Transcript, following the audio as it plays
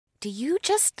Do you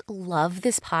just love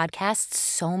this podcast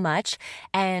so much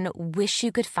and wish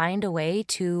you could find a way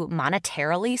to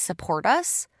monetarily support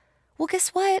us? Well, guess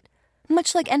what?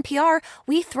 Much like NPR,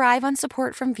 we thrive on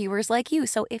support from viewers like you.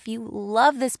 So if you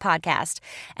love this podcast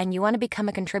and you want to become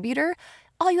a contributor,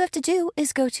 all you have to do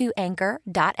is go to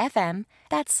anchor.fm.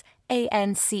 That's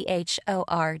ANCHOR.FM.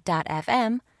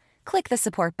 Click the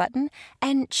support button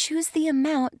and choose the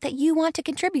amount that you want to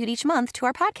contribute each month to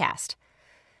our podcast.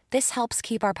 This helps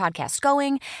keep our podcast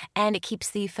going, and it keeps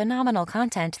the phenomenal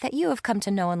content that you have come to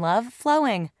know and love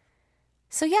flowing.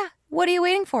 So yeah, what are you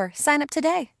waiting for? Sign up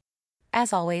today.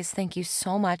 As always, thank you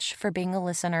so much for being a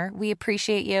listener. We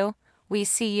appreciate you, we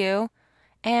see you,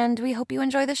 and we hope you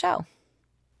enjoy the show.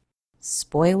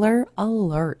 Spoiler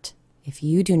alert. If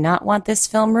you do not want this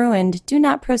film ruined, do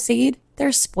not proceed.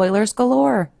 There's spoilers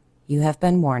galore. You have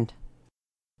been warned.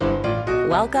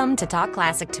 Welcome to Talk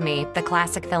Classic to Me, the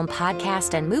classic film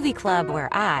podcast and movie club where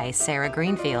I, Sarah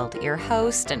Greenfield, your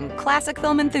host and classic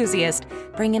film enthusiast,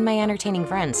 bring in my entertaining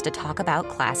friends to talk about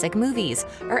classic movies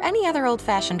or any other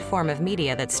old-fashioned form of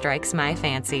media that strikes my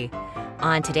fancy.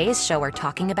 On today's show, we're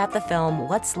talking about the film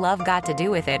What's Love Got to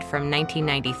Do with It from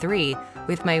 1993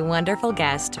 with my wonderful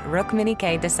guest, Rukmini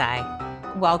K. Desai.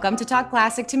 Welcome to Talk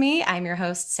Classic to Me. I'm your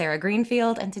host, Sarah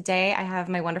Greenfield, and today I have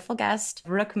my wonderful guest,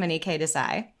 Rukmini K.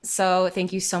 Desai. So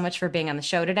thank you so much for being on the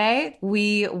show today.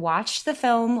 We watched the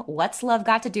film What's Love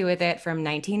Got to Do with It from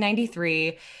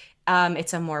 1993.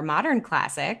 It's a more modern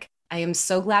classic. I am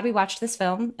so glad we watched this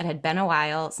film. It had been a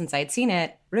while since I'd seen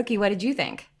it. Rookie, what did you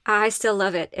think? I still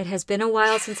love it. It has been a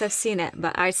while since I've seen it,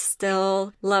 but I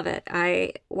still love it.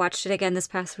 I watched it again this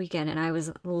past weekend, and I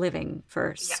was living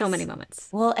for so many moments.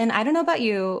 Well, and I don't know about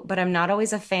you, but I'm not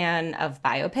always a fan of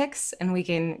biopics, and we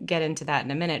can get into that in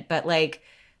a minute. But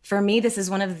for me, this is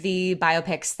one of the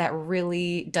biopics that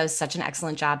really does such an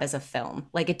excellent job as a film.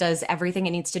 It does everything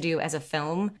it needs to do as a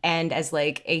film and as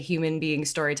a human being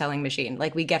storytelling machine.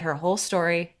 We get her whole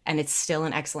story, and it's still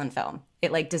an excellent film.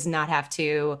 It does not have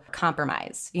to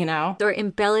compromise, Or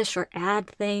embellish or add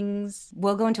things.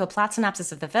 We'll go into a plot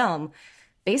synopsis of the film.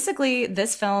 Basically,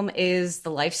 this film is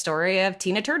the life story of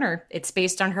Tina Turner. It's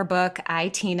based on her book, I,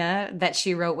 Tina, that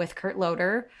she wrote with Kurt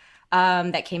Loder,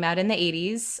 that came out in the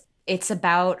 80s. It's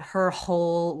about her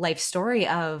whole life story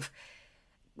of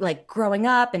growing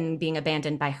up and being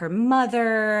abandoned by her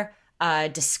mother,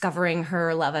 discovering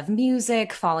her love of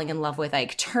music, falling in love with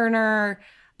Ike Turner,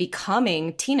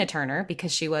 becoming Tina Turner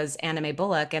because she was Anna Mae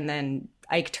Bullock, and then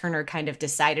Ike Turner kind of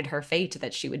decided her fate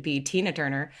that she would be Tina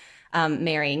Turner,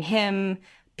 marrying him,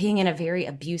 being in a very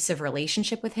abusive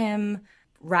relationship with him,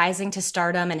 rising to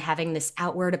stardom and having this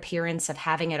outward appearance of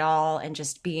having it all and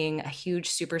just being a huge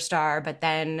superstar, but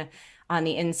then on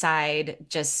the inside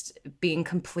just being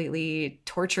completely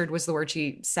tortured was the word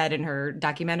she said in her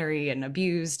documentary, and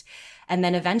abused. And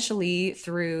then eventually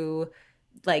through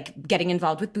getting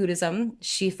involved with Buddhism,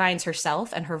 she finds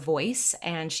herself and her voice,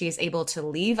 and she is able to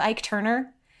leave Ike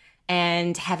Turner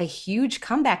and have a huge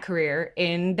comeback career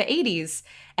in the 80s.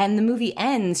 And the movie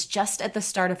ends just at the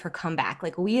start of her comeback.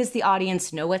 We as the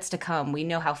audience know what's to come. We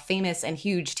know how famous and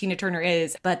huge Tina Turner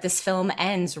is, but this film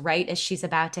ends right as she's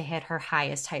about to hit her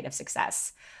highest height of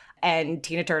success. And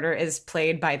Tina Turner is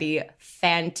played by the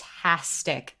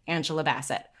fantastic Angela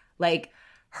Bassett.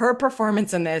 Her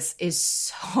performance in this is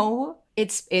so,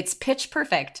 it's pitch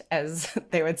perfect, as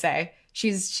they would say.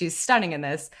 She's stunning in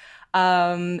this.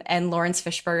 And Lawrence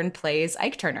Fishburne plays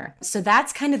Ike Turner. So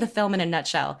that's kind of the film in a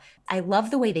nutshell. I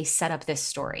love the way they set up this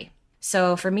story.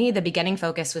 So for me, the beginning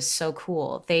focus was so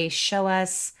cool. They show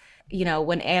us,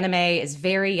 when Anna Mae is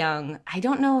very young. I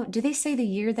don't know, do they say the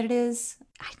year that it is?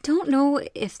 I don't know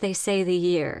if they say the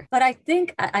year. But I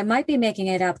think I might be making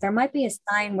it up. There might be a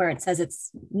sign where it says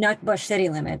it's Nutbush city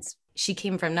limits. She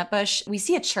came from Nutbush. We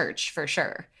see a church for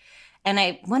sure. And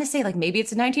I want to say maybe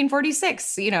it's in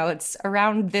 1946, it's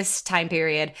around this time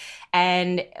period.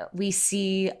 And we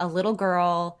see a little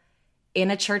girl in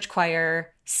a church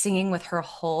choir singing with her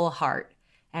whole heart.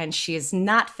 And she is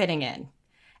not fitting in.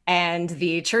 And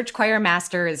the church choir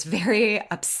master is very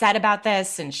upset about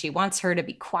this. And she wants her to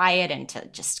be quiet and to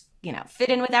just, fit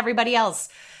in with everybody else.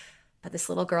 But this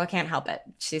little girl can't help it.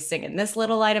 She's singing This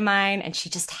Little Light of Mine, and she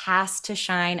just has to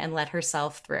shine and let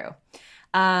herself through.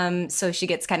 So she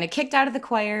gets kind of kicked out of the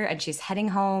choir, and she's heading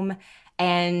home,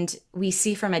 and we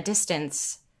see from a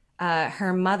distance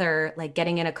her mother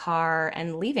getting in a car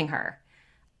and leaving her.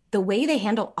 The way they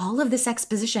handle all of this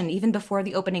exposition, even before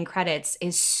the opening credits,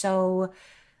 is so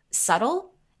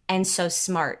subtle and so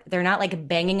smart. They're not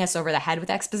banging us over the head with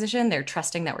exposition. They're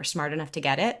trusting that we're smart enough to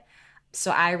get it.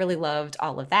 So I really loved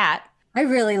all of that. I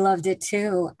really loved it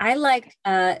too. I like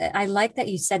that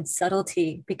you said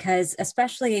subtlety because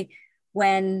especially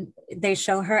when they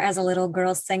show her as a little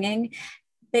girl singing,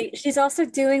 she's also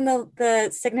doing the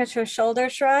signature shoulder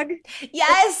shrug.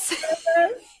 Yes.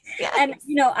 And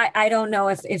Yes. I don't know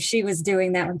if she was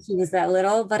doing that when she was that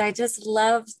little, but I just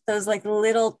loved those like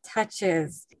little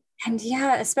touches. And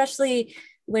yeah, especially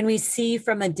when we see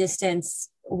from a distance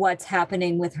what's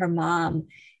happening with her mom,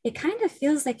 it kind of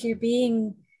feels like you're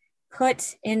being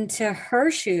put into her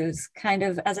shoes, kind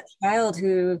of as a child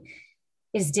who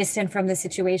is distant from the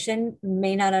situation,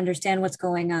 may not understand what's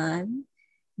going on,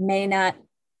 may not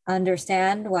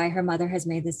understand why her mother has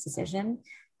made this decision,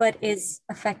 but is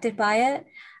affected by it.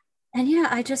 And yeah,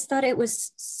 I just thought it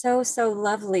was so, so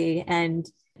lovely and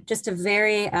just a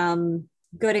very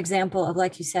good example of,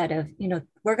 like you said, of,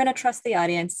 we're going to trust the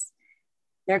audience.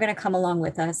 They're going to come along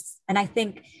with us. And I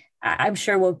think, I'm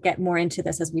sure we'll get more into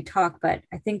this as we talk, but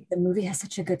I think the movie has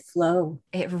such a good flow.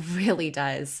 It really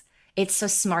does. It's so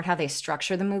smart how they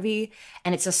structure the movie,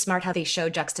 and it's so smart how they show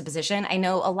juxtaposition. I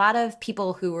know a lot of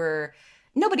people who were,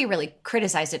 nobody really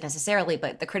criticized it necessarily,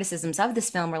 but the criticisms of this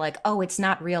film were like, oh, it's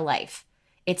not real life.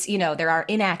 It's, there are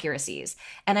inaccuracies.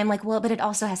 And I'm like, well, but it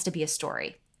also has to be a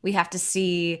story. We have to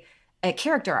see a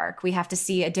character arc. We have to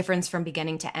see a difference from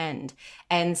beginning to end.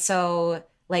 And so,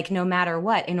 like, no matter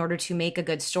what, in order to make a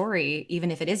good story, even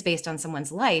if it is based on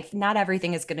someone's life, not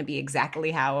everything is going to be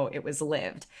exactly how it was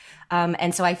lived.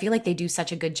 And so I feel like they do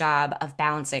such a good job of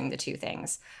balancing the two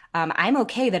things. I'm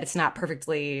okay that it's not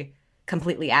perfectly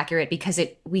completely accurate because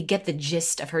we get the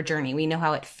gist of her journey. We know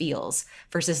how it feels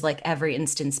versus like every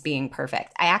instance being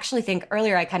perfect. I actually think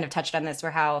earlier I kind of touched on this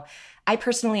where how I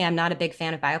personally am not a big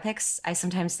fan of biopics. I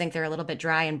sometimes think they're a little bit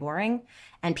dry and boring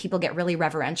and people get really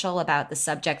reverential about the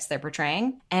subjects they're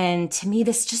portraying. And to me,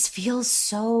 this just feels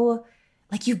so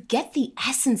like you get the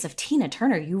essence of Tina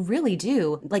Turner. You really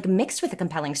do, like mixed with a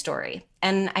compelling story.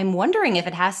 And I'm wondering if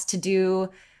it has to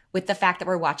do with the fact that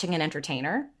we're watching an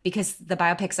entertainer, because the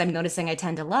biopics I'm noticing I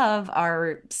tend to love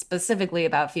are specifically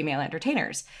about female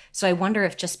entertainers. So I wonder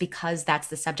if just because that's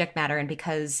the subject matter and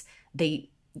because they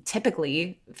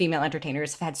typically female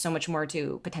entertainers have had so much more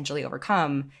to potentially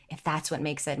overcome, if that's what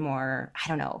makes it more, I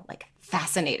don't know, like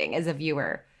fascinating as a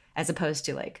viewer as opposed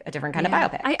to like a different kind of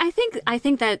biopic. I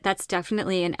think that that's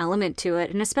definitely an element to it,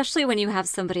 and especially when you have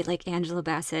somebody like Angela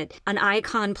Bassett, an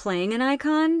icon playing an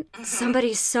icon,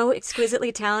 somebody so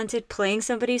exquisitely talented playing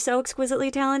somebody so exquisitely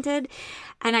talented,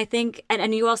 and I think,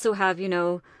 and you also have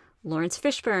Lawrence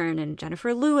Fishburne and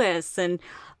Jennifer Lewis and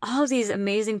all these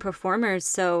amazing performers,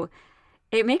 so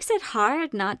it makes it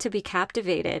hard not to be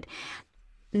captivated.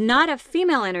 Not a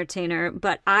female entertainer,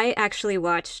 but I actually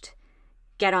watched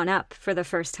Get On Up for the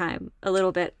first time a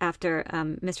little bit after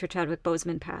Mr. Chadwick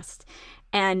Boseman passed.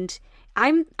 And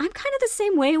I'm kind of the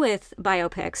same way with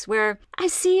biopics where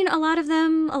I've seen a lot of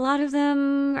them. A lot of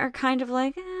them are kind of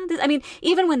like, I mean,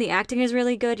 even when the acting is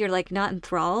really good, you're like not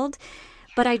enthralled.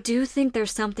 But I do think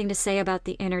there's something to say about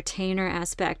the entertainer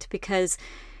aspect because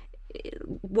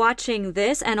watching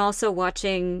this and also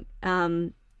watching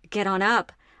Get On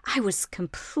Up, I was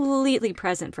completely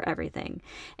present for everything.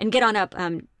 And Get On Up,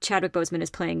 Chadwick Boseman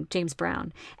is playing James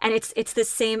Brown. And it's the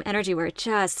same energy where it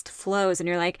just flows and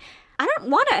you're like, I don't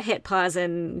want to hit pause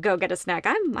and go get a snack.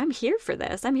 I'm here for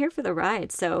this. I'm here for the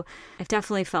ride. So I've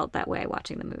definitely felt that way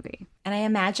watching the movie. And I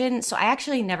imagine, so I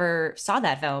actually never saw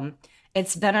that film.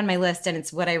 It's been on my list and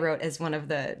it's what I wrote as one of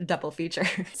the double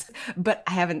features. But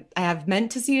I have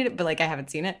meant to see it, but like I haven't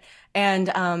seen it. And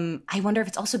I wonder if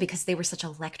it's also because they were such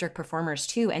electric performers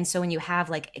too. And so when you have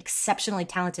like exceptionally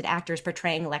talented actors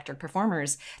portraying electric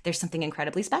performers, there's something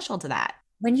incredibly special to that.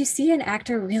 When you see an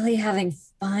actor really having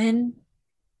fun,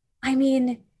 I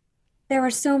mean, there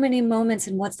were so many moments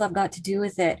in What's Love Got to Do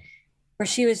with It where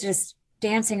she was just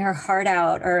dancing her heart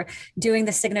out or doing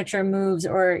the signature moves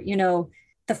or,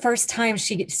 the first time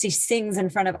she sings in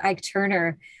front of Ike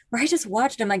Turner, where I just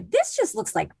watched him like, this just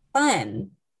looks like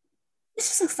fun. This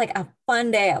just looks like a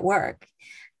fun day at work.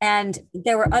 And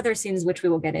there were other scenes which we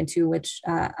will get into, which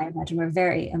I imagine were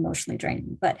very emotionally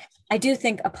draining. But I do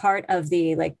think a part of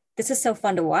the like, this is so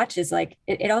fun to watch is like,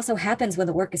 it also happens when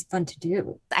the work is fun to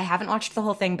do. I haven't watched the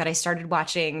whole thing, but I started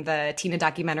watching the Tina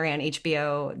documentary on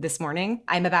HBO this morning.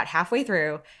 I'm about halfway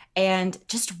through and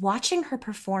just watching her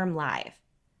perform live.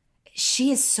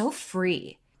 She is so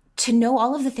free to know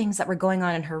all of the things that were going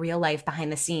on in her real life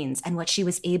behind the scenes and what she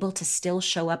was able to still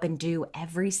show up and do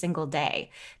every single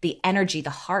day. The energy, the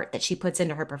heart that she puts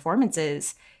into her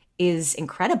performances is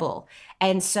incredible.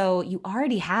 And so you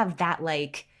already have that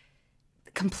like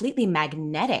completely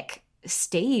magnetic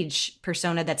stage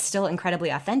persona that's still incredibly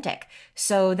authentic.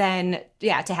 So then,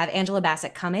 yeah, to have Angela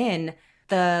Bassett come in,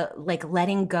 the like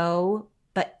letting go,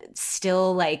 but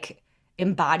still like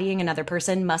embodying another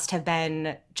person must have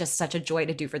been just such a joy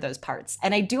to do for those parts.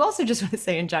 And I do also just want to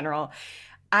say in general,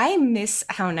 I miss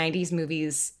how 90s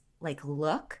movies like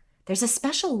look. There's a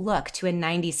special look to a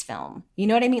 90s film. You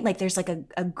know what I mean? Like there's like a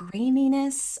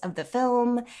graininess of the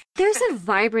film. There's a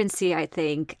vibrancy, I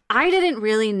think. I didn't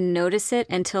really notice it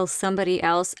until somebody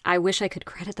else, I wish I could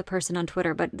credit the person on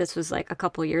Twitter, but this was like a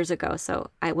couple years ago, so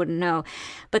I wouldn't know.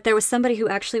 But there was somebody who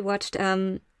actually watched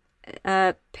Pedro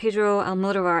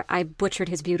Almodovar. I butchered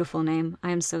his beautiful name.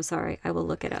 I am so sorry. I will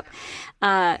look it up.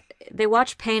 They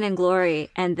watched Pain and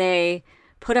Glory, and they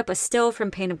put up a still from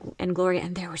Pain and Glory,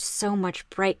 and there was so much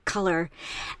bright color.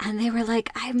 And they were like,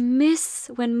 I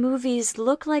miss when movies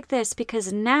look like this,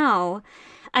 because now,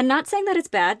 I'm not saying that it's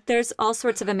bad. There's all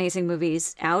sorts of amazing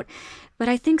movies out. But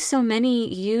I think so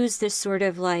many use this sort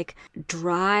of like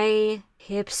dry,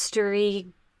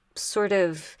 hipstery sort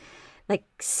of like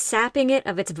sapping it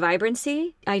of its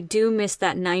vibrancy. I do miss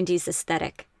that 90s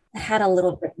aesthetic. It had a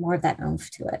little bit more of that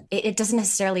oomph to it. It doesn't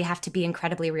necessarily have to be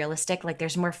incredibly realistic. Like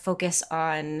there's more focus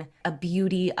on a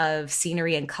beauty of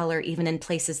scenery and color, even in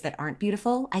places that aren't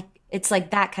beautiful. It's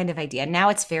like that kind of idea. Now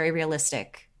it's very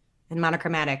realistic and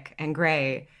monochromatic and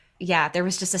gray. Yeah, there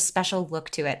was just a special look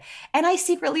to it. And I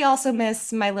secretly also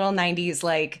miss my little 90s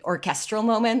like orchestral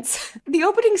moments. The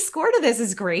opening score to this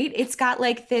is great. It's got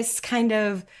like this kind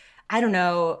of, I don't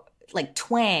know, like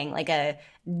twang, like a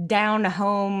down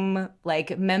home,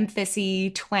 like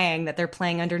Memphis-y twang that they're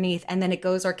playing underneath. And then it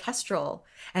goes orchestral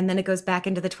and then it goes back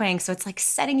into the twang. So it's like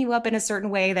setting you up in a certain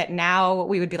way that now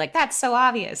we would be like, that's so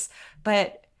obvious.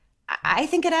 But I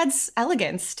think it adds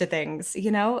elegance to things, you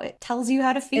know, it tells you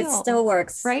how to feel. It still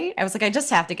works. Right? I was like, I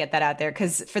just have to get that out there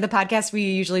because for the podcast, we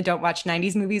usually don't watch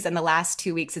 90s movies. And the last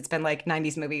 2 weeks, it's been like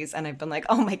 90s movies. And I've been like,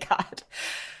 oh my God,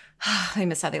 I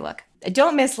miss how they look. I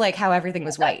don't miss like how everything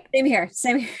was white. Same here.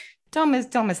 Same here. Don't miss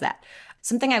that.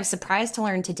 Something I was surprised to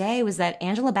learn today was that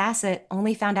Angela Bassett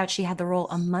only found out she had the role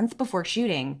a month before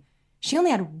shooting. She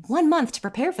only had 1 month to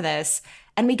prepare for this,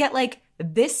 and we get like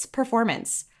this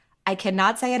performance. I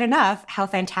cannot say it enough how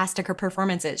fantastic her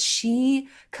performance is. She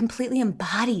completely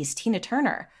embodies Tina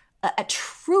Turner,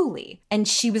 truly. And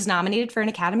she was nominated for an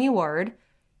Academy Award.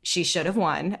 She should have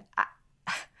won.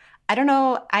 I don't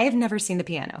know. I have never seen The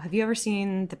Piano. Have you ever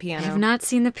seen The Piano? I have not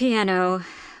seen The Piano.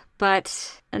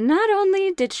 But not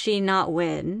only did she not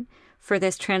win for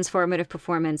this transformative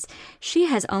performance, she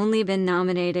has only been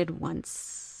nominated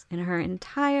once in her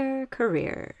entire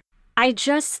career. I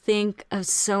just think of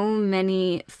so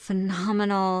many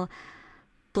phenomenal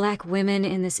Black women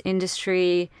in this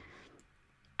industry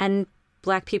and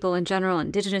Black people in general,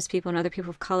 Indigenous people and other people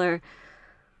of color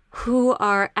who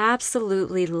are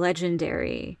absolutely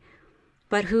legendary,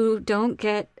 but who don't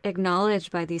get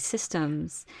acknowledged by these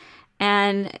systems.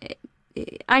 And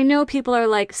I know people are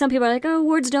like, some people are like, oh,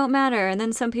 awards don't matter. And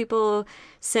then some people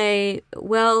say,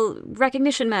 well,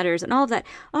 recognition matters and all of that.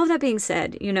 All of that being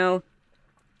said, you know,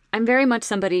 I'm very much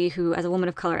somebody who, as a woman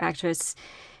of color actress,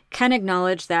 can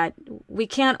acknowledge that we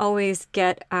can't always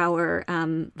get our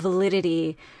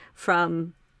validity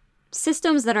from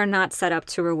systems that are not set up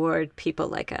to reward people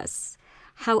like us.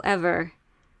 However,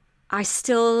 I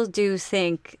still do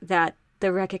think that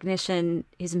the recognition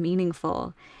is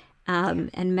meaningful.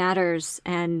 And matters.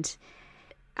 And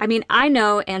I mean, I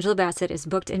know Angela Bassett is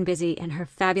booked and busy and her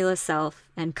fabulous self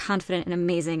and confident and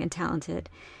amazing and talented.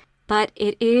 But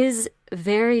it is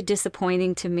very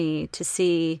disappointing to me to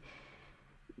see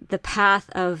the path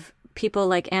of people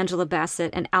like Angela Bassett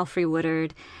and Alfre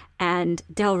Woodard and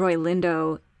Delroy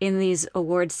Lindo in these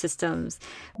award systems.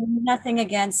 Nothing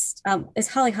against, is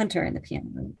Holly Hunter in The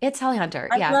Piano? It's Holly Hunter,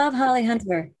 yeah. I love Holly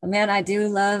Hunter. Man, I do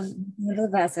love Angela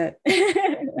Bassett.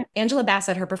 Angela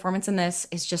Bassett, her performance in this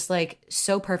is just like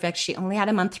so perfect. She only had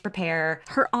a month to prepare.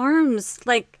 Her arms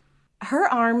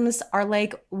are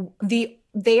like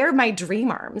they are my dream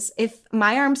arms. If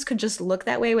my arms could just look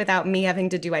that way without me having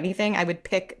to do anything, I would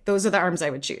pick, those are the arms I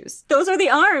would choose. Those are the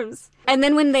arms. And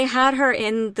then when they had her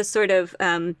in the sort of,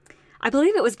 I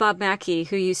believe it was Bob Mackie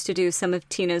who used to do some of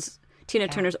Tina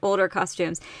Turner's older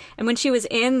costumes. And when she was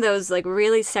in those like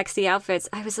really sexy outfits,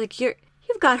 I was like, you've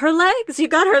got her legs. You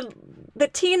got her, the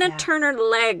Tina Turner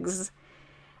legs.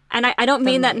 And I don't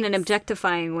mean that in an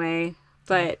objectifying way,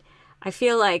 but I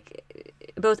feel like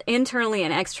both internally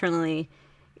and externally,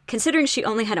 considering she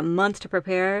only had a month to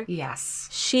prepare, yes,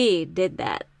 she did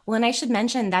that. Well, and I should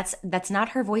mention that's not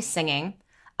her voice singing.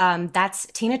 That's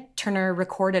Tina Turner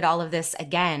recorded all of this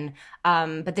again.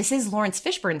 But this is Lawrence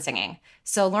Fishburne singing.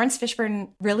 So Lawrence Fishburne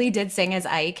really did sing as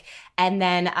Ike. And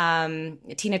then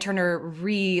Tina Turner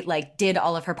did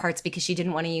all of her parts because she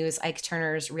didn't want to use Ike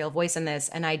Turner's real voice in this.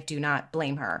 And I do not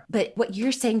blame her. But what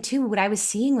you're saying too, what I was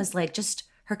seeing was like just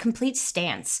her complete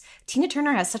stance. Tina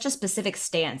Turner has such a specific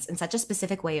stance and such a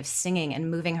specific way of singing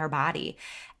and moving her body.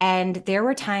 And there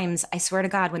were times, I swear to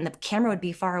God, when the camera would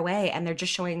be far away and they're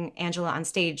just showing Angela on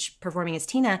stage performing as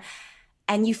Tina,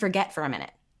 and you forget for a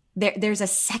minute. There's a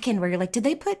second where you're like, did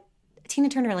they put Tina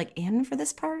Turner like in for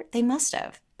this part? They must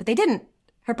have, but they didn't.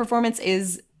 Her performance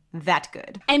is that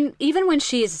good. And even when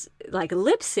she's like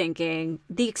lip syncing,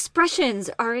 the expressions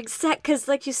are exact, because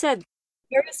like you said,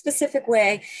 very specific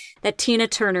way that Tina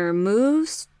Turner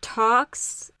moves,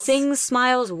 talks, sings,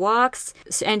 smiles, walks,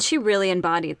 and she really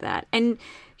embodied that. And,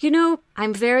 you know,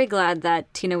 I'm very glad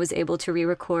that Tina was able to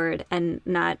re-record and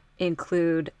not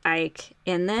include Ike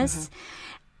in this.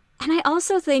 And I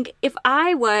also think if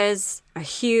I was a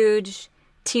huge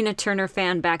Tina Turner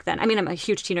fan back then, I mean, I'm a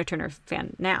huge Tina Turner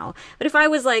fan now, but if I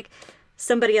was like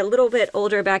somebody a little bit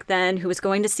older back then who was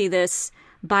going to see this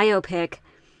biopic,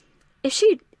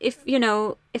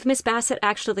 if Miss Bassett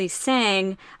actually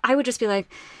sang, I would just be like,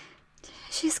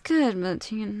 she's good, but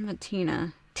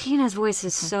Tina's voice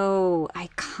is so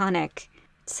iconic.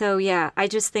 So yeah, I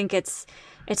just think it's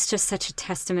just such a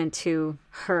testament to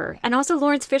her. And also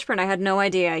Lawrence Fishburne, I had no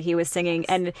idea he was singing.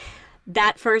 And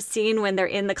that first scene when they're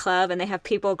in the club and they have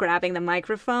people grabbing the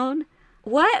microphone,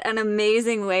 what an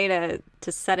amazing way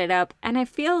to set it up. And I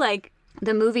feel like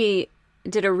the movie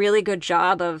did a really good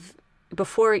job of,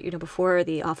 before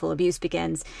the awful abuse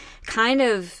begins, kind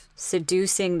of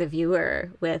seducing the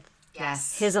viewer with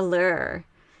his allure.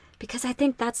 Because I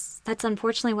think that's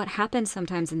unfortunately what happens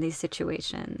sometimes in these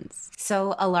situations.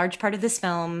 So a large part of this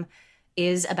film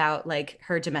is about like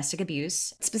her domestic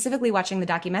abuse. Specifically watching the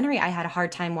documentary, I had a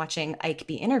hard time watching Ike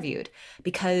be interviewed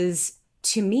because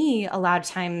to me, a lot of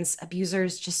times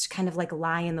abusers just kind of like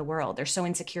lie in the world. They're so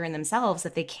insecure in themselves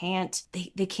that they can't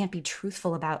be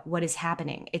truthful about what is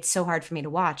happening. It's so hard for me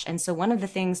to watch. And so one of the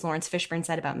things Lawrence Fishburne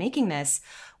said about making this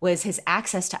was his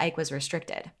access to Ike was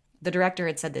restricted. The director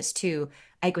had said this too.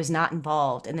 Ike was not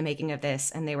involved in the making of this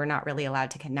and they were not really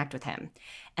allowed to connect with him.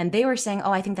 And they were saying,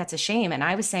 oh, I think that's a shame. And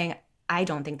I was saying, I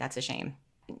don't think that's a shame.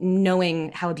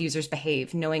 Knowing how abusers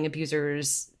behave, knowing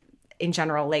abusers in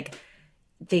general, like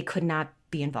they could not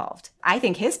be involved. I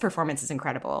think his performance is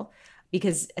incredible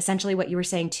because essentially what you were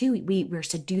saying too, we were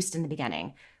seduced in the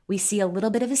beginning. We see a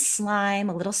little bit of his slime,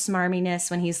 a little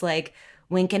smarminess when he's like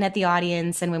winking at the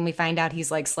audience. And when we find out he's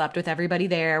like slept with everybody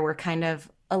there, we're kind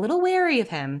of a little wary of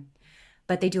him.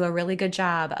 But they do a really good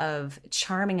job of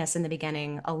charming us in the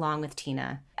beginning along with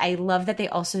Tina. I love that they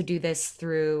also do this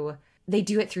through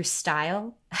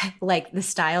style, like the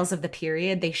styles of the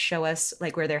period. They show us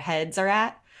like where their heads are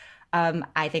at.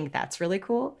 I think that's really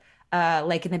cool.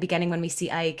 Like in the beginning when we see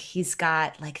Ike, he's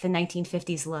got like the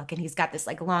 1950s look and he's got this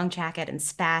like long jacket and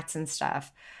spats and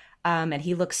stuff. And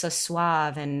he looks so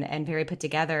suave and very put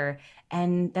together.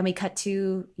 And then we cut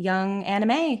to young Anna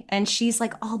Mae and she's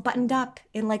like all buttoned up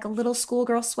in like a little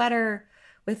schoolgirl sweater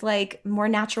with like more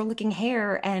natural looking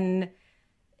hair, and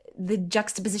the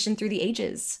juxtaposition through the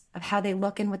ages of how they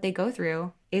look and what they go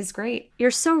through is great.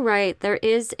 You're so right. There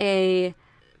is a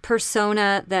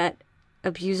persona that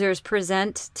abusers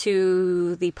present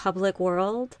to the public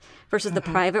world versus the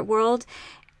private world.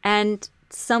 And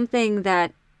something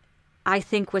that I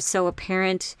think was so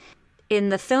apparent in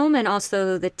the film and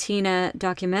also the Tina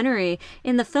documentary.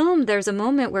 In the film, there's a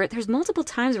moment where there's multiple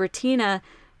times where Tina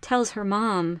tells her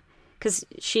mom, because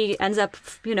she ends up,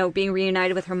 being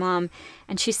reunited with her mom,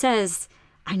 and she says,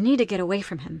 I need to get away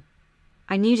from him.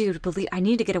 I need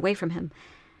to get away from him.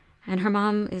 And her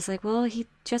mom is like, well, he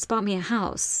just bought me a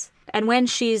house. And when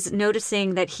she's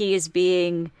noticing that he is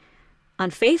being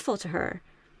unfaithful to her,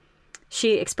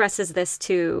 she expresses this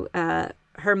to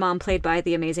her mom, played by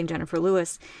the amazing Jennifer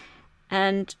Lewis.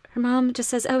 And her mom just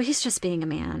says, oh, he's just being a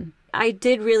man. I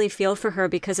did really feel for her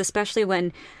because especially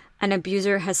when an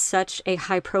abuser has such a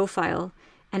high profile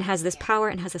and has this power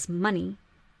and has this money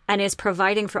and is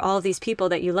providing for all of these people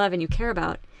that you love and you care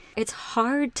about, it's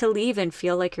hard to leave and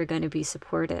feel like you're going to be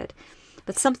supported.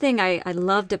 But something I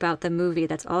loved about the movie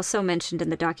that's also mentioned in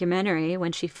the documentary,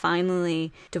 when she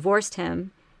finally divorced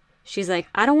him, she's like,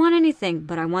 I don't want anything,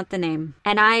 but I want the name.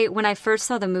 And when I first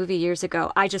saw the movie years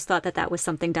ago, I just thought that was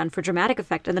something done for dramatic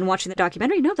effect. And then watching the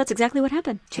documentary, no, that's exactly what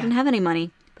happened. She didn't have any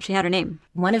money, she had her name.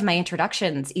 One of my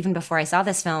introductions, even before I saw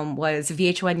this film, was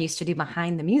VH1 used to do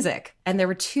Behind the Music. And there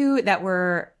were two that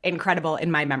were incredible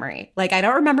in my memory. Like, I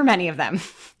don't remember many of them,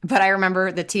 but I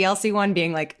remember the TLC one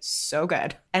being like so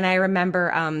good. And I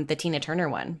remember the Tina Turner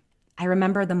one. I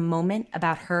remember the moment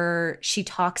about her, she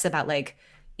talks about like,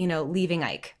 you know, leaving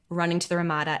Ike, running to the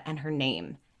Ramada, and her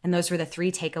name. And those were the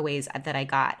three takeaways that I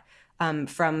got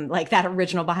from like that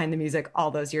original Behind the Music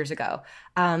all those years ago.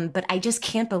 But I just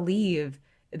can't believe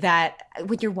that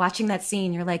when you're watching that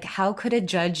scene, you're like, how could a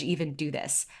judge even do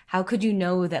this? How could you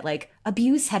know that like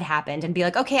abuse had happened and be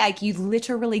like, okay, Ike, you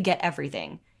literally get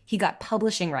everything. He got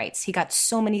publishing rights. He got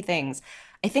so many things.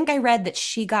 I think I read that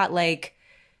she got like,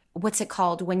 what's it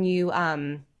called when you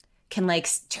can like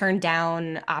turn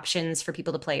down options for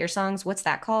people to play your songs? What's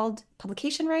that called?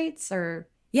 Publication rights or...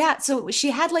 Yeah, so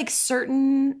she had like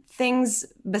certain things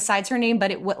besides her name,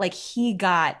 but like he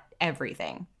got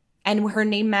everything. And her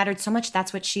name mattered so much,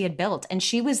 that's what she had built. And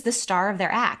she was the star of their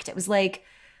act. It was like,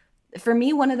 for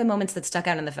me, one of the moments that stuck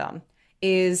out in the film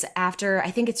is after,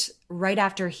 I think it's right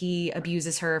after he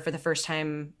abuses her for the first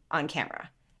time on camera.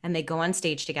 And they go on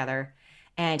stage together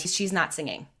and she's not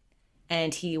singing.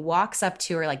 And he walks up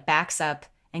to her, like backs up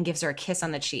and gives her a kiss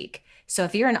on the cheek. So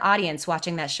if you're an audience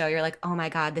watching that show, you're like, oh my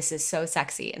God, this is so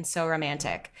sexy and so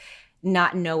romantic,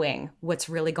 not knowing what's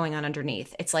really going on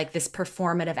underneath. It's like this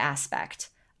performative aspect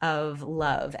of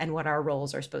love and what our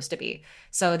roles are supposed to be.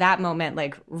 So that moment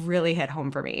like really hit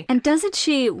home for me. And doesn't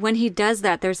she, when he does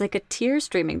that, there's like a tear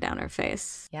streaming down her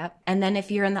face. Yep. And then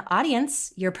if you're in the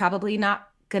audience, you're probably not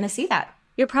going to see that.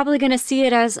 You're probably going to see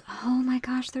it as, oh my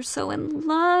gosh, they're so in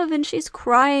love and she's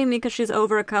crying because she's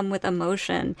overcome with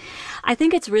emotion. I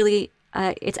think it's really...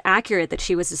 it's accurate that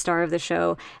she was the star of the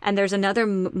show. And there's another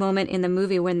moment in the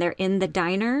movie when they're in the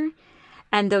diner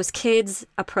and those kids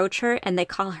approach her and they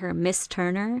call her Miss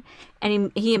Turner.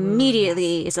 And he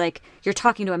immediately is like, you're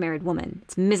talking to a married woman.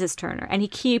 It's Mrs. Turner. And he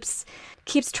keeps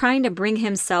trying to bring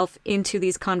himself into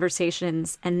these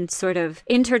conversations and sort of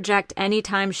interject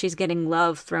anytime she's getting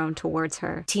love thrown towards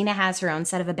her. Tina has her own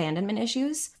set of abandonment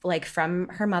issues, like from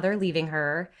her mother leaving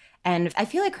her. And I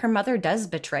feel like her mother does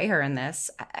betray her in this.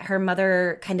 Her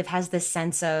mother kind of has this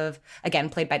sense of, again,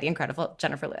 played by the incredible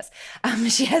Jennifer Lewis.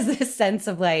 She has this sense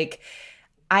of like,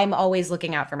 I'm always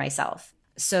looking out for myself.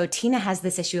 So Tina has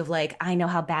this issue of like, I know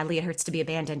how badly it hurts to be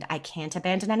abandoned. I can't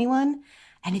abandon anyone.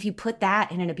 And if you put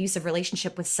that in an abusive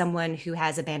relationship with someone who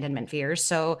has abandonment fears,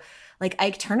 so like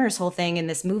Ike Turner's whole thing in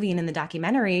this movie and in the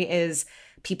documentary is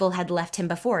people had left him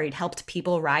before. He'd helped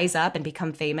people rise up and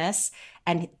become famous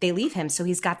and they leave him. So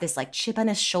he's got this like chip on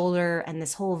his shoulder and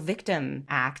this whole victim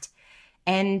act.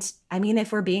 And I mean,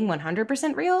 if we're being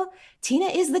 100% real, Tina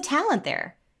is the talent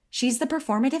there. She's the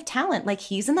performative talent. Like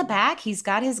he's in the back, he's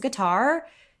got his guitar.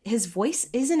 His voice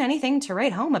isn't anything to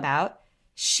write home about.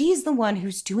 She's the one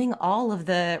who's doing all of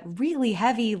the really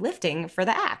heavy lifting for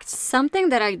the act. Something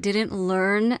that I didn't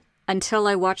learn until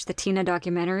I watched the Tina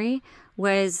documentary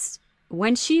was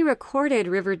when she recorded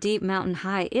River Deep Mountain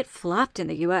High, it flopped in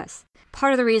the US.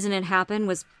 Part of the reason it happened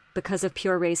was because of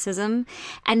pure racism.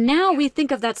 And now we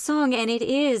think of that song and it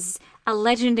is a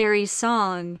legendary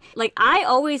song. Like I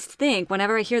always think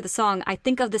whenever I hear the song, I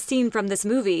think of the scene from this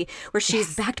movie where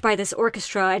she's backed by this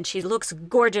orchestra and she looks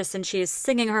gorgeous and she is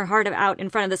singing her heart out in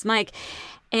front of this mic.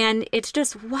 And it's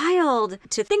just wild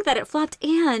to think that it flopped.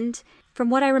 And from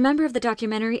what I remember of the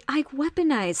documentary, Ike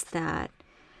weaponized that.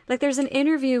 Like there's an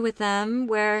interview with them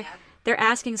where they're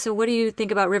asking, so what do you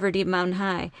think about River Deep Mountain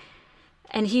High?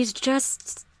 And he's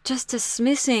just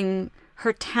dismissing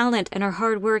her talent and her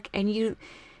hard work. And you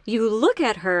look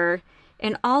at her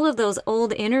in all of those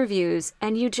old interviews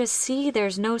and you just see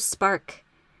there's no spark.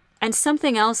 And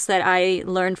something else that I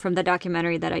learned from the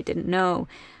documentary that I didn't know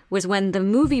was when the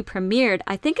movie premiered,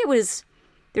 I think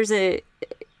there's a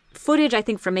footage, I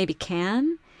think, from maybe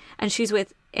Cannes. And she's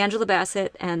with Angela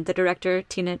Bassett and the director,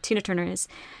 Tina Turner is.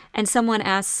 And someone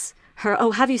asks her,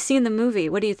 oh, have you seen the movie?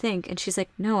 What do you think? And she's like,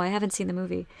 no, I haven't seen the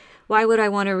movie. Why would I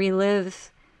want to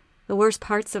relive the worst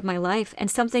parts of my life? And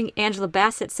something Angela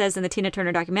Bassett says in the Tina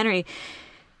Turner documentary,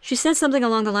 she says something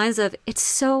along the lines of, it's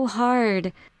so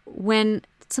hard when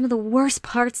some of the worst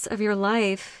parts of your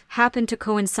life happen to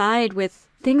coincide with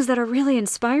things that are really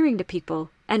inspiring to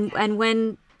people. And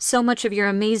when so much of your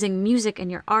amazing music and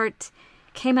your art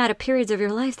came out of periods of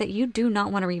your life that you do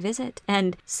not want to revisit.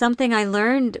 And something I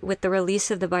learned with the release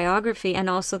of the biography and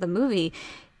also the movie,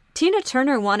 Tina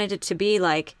Turner wanted it to be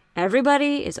like,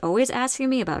 everybody is always asking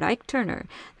me about Ike Turner.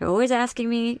 They're always asking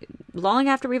me, long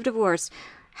after we've divorced,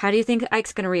 how do you think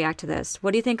Ike's going to react to this?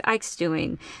 What do you think Ike's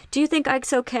doing? Do you think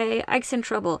Ike's okay? Ike's in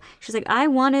trouble. She's like,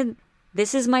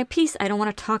 this is my piece. I don't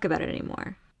want to talk about it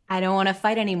anymore. I don't want to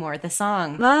fight anymore, the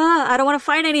song. I don't want to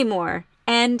fight anymore.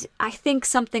 And I think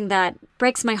something that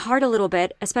breaks my heart a little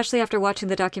bit, especially after watching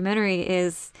the documentary,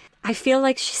 is I feel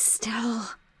like she's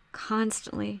still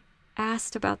constantly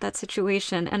asked about that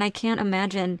situation. And I can't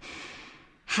imagine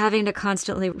having to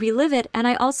constantly relive it. And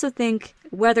I also think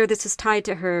whether this is tied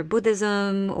to her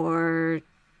Buddhism or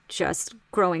just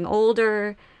growing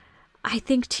older, I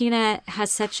think Tina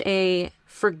has such a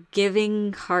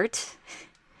forgiving heart.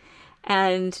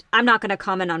 And I'm not going to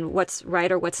comment on what's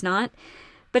right or what's not.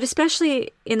 But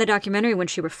especially in the documentary, when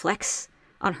she reflects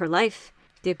on her life,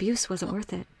 the abuse wasn't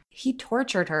worth it. He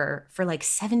tortured her for like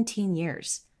 17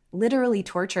 years, literally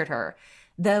tortured her.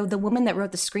 The woman that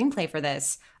wrote the screenplay for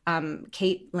this,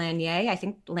 Kate Lanier, I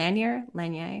think Lanier.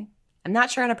 I'm not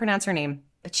sure how to pronounce her name,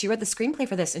 but she wrote the screenplay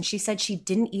for this. And she said she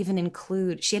didn't even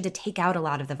include, she had to take out a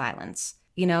lot of the violence.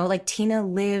 You know, like Tina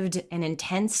lived an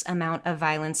intense amount of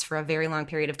violence for a very long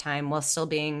period of time while still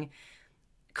being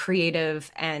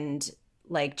creative and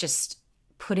like just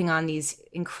putting on these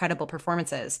incredible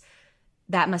performances.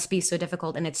 That must be so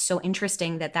difficult. And it's so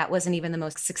interesting that that wasn't even the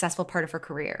most successful part of her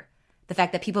career. The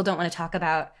fact that people don't want to talk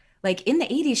about, like in the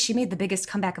 80s, she made the biggest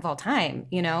comeback of all time.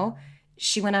 You know,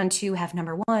 she went on to have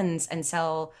number ones and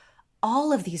sell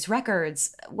all of these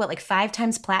records, like 5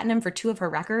 times platinum for 2 of her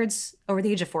records over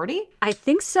the age of 40? I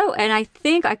think so. And I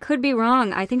think I could be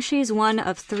wrong. I think she's one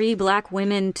of 3 Black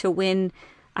women to win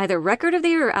either Record of the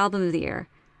Year or Album of the Year.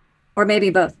 Or maybe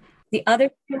both. The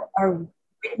other 2 are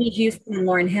Whitney Houston and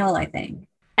Lauryn Hill, I think.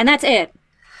 And that's it.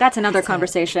 That's another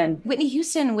conversation. Whitney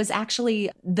Houston was actually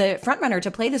the frontrunner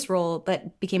to play this role,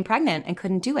 but became pregnant and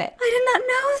couldn't do it. I did not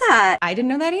know that. I didn't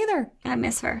know that either. I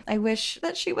miss her. I wish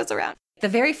that she was around. The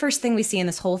very first thing we see in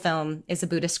this whole film is a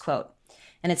Buddhist quote.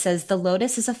 And it says, "The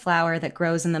lotus is a flower that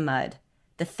grows in the mud.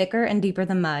 The thicker and deeper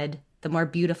the mud, the more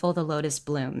beautiful the lotus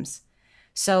blooms."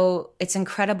 So it's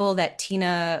incredible that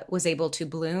Tina was able to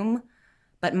bloom,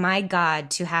 but my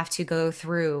God, to have to go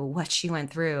through what she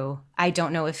went through, I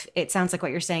don't know if it sounds like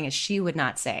what you're saying is she would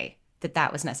not say that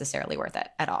that was necessarily worth it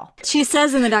at all. She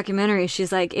says in the documentary,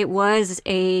 she's like, it was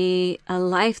a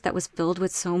life that was filled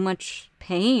with so much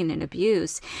pain and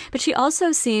abuse. But she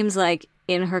also seems like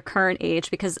in her current age,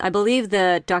 because I believe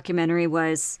the documentary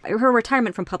was her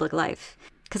retirement from public life,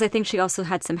 because I think she also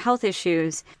had some health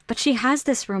issues, but she has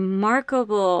this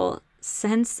remarkable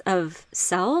sense of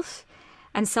self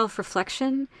and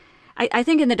self-reflection. I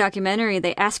think in the documentary,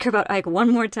 they ask her about Ike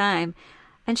one more time,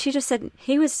 and she just said,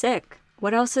 he was sick.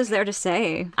 What else is there to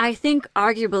say? I think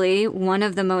arguably one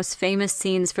of the most famous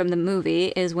scenes from the movie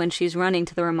is when she's running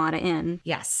to the Ramada Inn.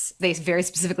 Yes. They very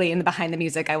specifically in the behind the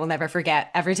music, I will never forget.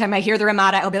 Every time I hear the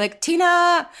Ramada, I'll be like,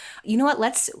 Tina, you know what?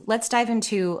 Let's dive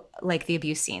into like the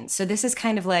abuse scene. So this is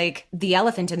kind of like the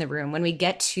elephant in the room when we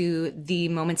get to the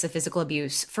moments of physical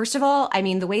abuse. First of all, I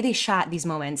mean, the way they shot these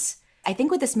moments, I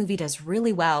think what this movie does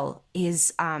really well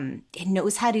is it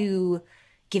knows how to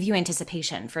give you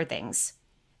anticipation for things.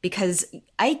 Because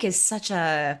Ike is such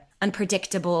a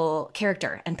unpredictable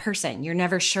character and person. You're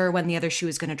never sure when the other shoe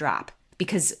is going to drop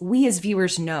because we as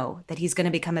viewers know that he's going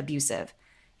to become abusive.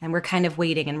 And we're kind of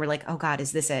waiting and we're like, oh God,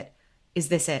 is this it? Is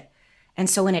this it? And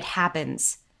so when it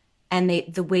happens and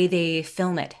the way they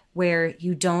film it, where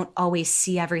you don't always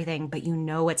see everything, but you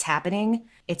know what's happening,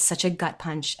 it's such a gut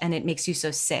punch and it makes you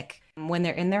so sick. When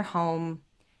they're in their home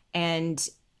and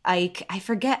I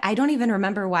forget, I don't even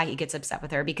remember why he gets upset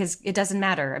with her because it doesn't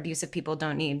matter. Abusive people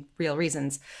don't need real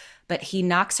reasons. But he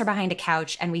knocks her behind a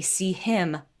couch and we see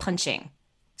him punching.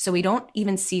 So we don't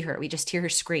even see her. We just hear her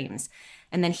screams.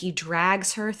 And then he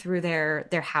drags her through their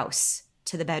house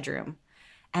to the bedroom.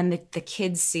 And the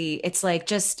kids see, it's like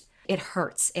just, it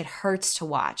hurts. It hurts to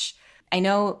watch. I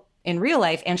know in real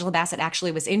life, Angela Bassett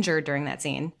actually was injured during that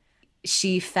scene.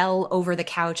 She fell over the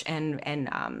couch and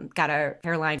got a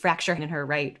hairline fracture in her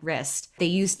right wrist. They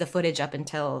used the footage up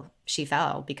until she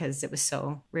fell because it was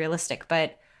so realistic.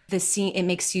 But the scene, it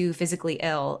makes you physically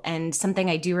ill. And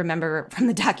something I do remember from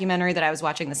the documentary that I was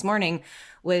watching this morning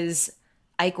was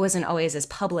Ike wasn't always as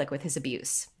public with his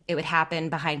abuse. It would happen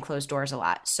behind closed doors a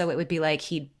lot. So it would be like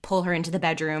he'd pull her into the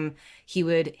bedroom. He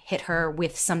would hit her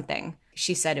with something.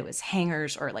 She said it was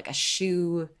hangers or like a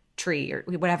shoe tree or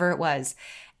whatever it was.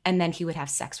 And then he would have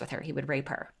sex with her. He would rape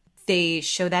her. They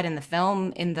show that in the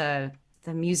film, in the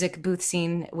music booth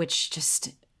scene, which just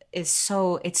is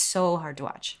it's so hard to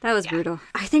watch. That was brutal.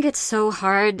 I think it's so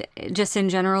hard just in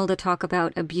general to talk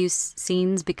about abuse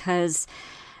scenes because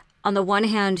on the one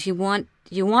hand, you want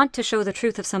to show the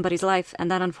truth of somebody's life.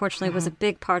 And that unfortunately was a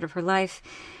big part of her life.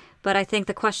 But I think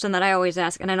the question that I always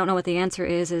ask, and I don't know what the answer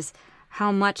is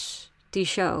how much do you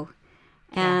show?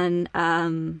 And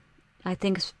I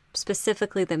think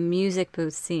specifically the music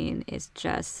booth scene is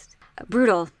just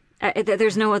brutal.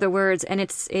 There's no other words, and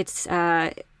it's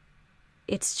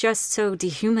just so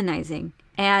dehumanizing.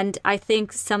 And I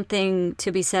think something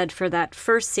to be said for that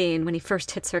first scene when he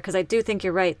first hits her, because I do think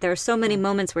you're right. There are so many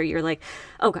moments where you're like,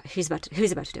 oh God, he's about to do it.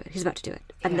 He's about to do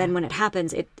it. And then when it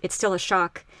happens, it's still a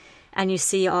shock, and you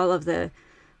see all of the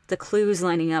clues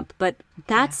lining up. But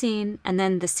that scene, and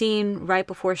then the scene right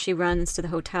before she runs to the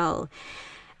hotel,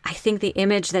 I think the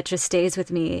image that just stays with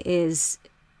me is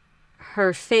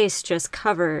her face just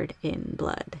covered in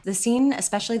blood. The scene,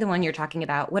 especially the one you're talking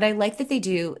about, what I like that they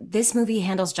do, this movie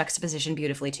handles juxtaposition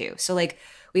beautifully too. So like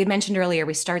we had mentioned earlier,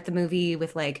 we start the movie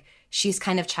with like, she's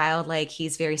kind of childlike,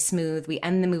 he's very smooth. We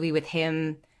end the movie with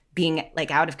him being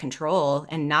like out of control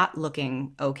and not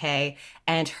looking okay,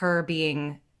 and her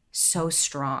being so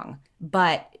strong.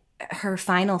 But her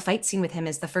final fight scene with him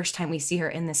is the first time we see her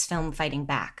in this film fighting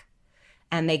back.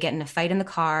 And they get in a fight in the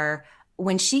car.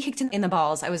 When she kicked him in the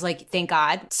balls, I was like, thank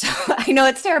God. So I know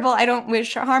it's terrible. I don't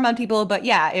wish harm on people. But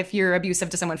yeah, if you're abusive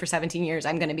to someone for 17 years,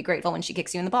 I'm going to be grateful when she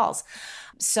kicks you in the balls.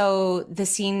 So the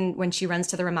scene when she runs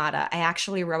to the Ramada, I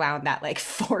actually rewound that like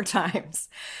 4 times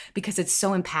because it's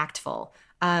so impactful.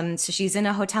 So she's in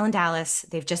a hotel in Dallas.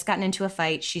 They've just gotten into a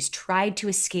fight. She's tried to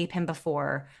escape him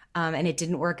before. And it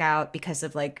didn't work out because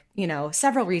of like, you know,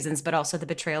 several reasons, but also the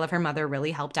betrayal of her mother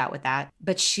really helped out with that.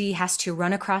 But she has to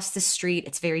run across the street.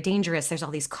 It's very dangerous. There's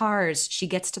all these cars. She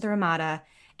gets to the Ramada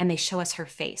and they show us her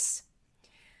face.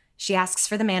 She asks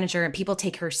for the manager and people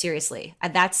take her seriously.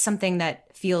 That's something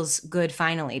that feels good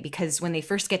finally, because when they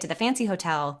first get to the fancy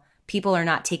hotel, people are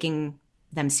not taking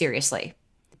them seriously.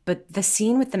 But the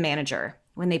scene with the manager,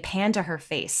 when they pan to her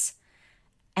face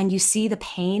and you see the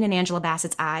pain in Angela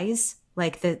Bassett's eyes,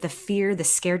 like the fear, the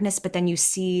scaredness, but then you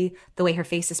see the way her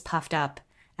face is puffed up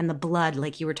and the blood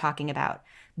like you were talking about.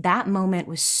 That moment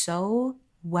was so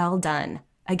well done.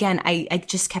 Again, I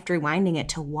just kept rewinding it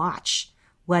to watch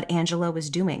what Angela was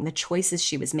doing, the choices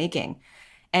she was making.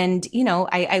 And, you know,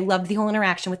 I loved the whole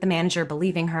interaction with the manager,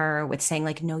 believing her, with saying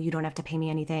like, no, you don't have to pay me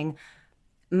anything.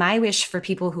 My wish for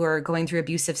people who are going through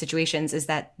abusive situations is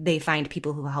that they find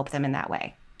people who will help them in that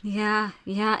way. Yeah.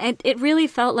 It really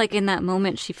felt like in that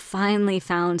moment she finally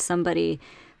found somebody,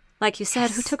 like you said,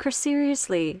 who took her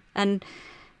seriously and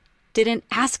didn't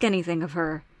ask anything of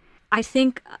her. I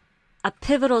think a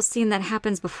pivotal scene that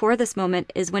happens before this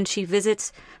moment is when she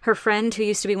visits her friend who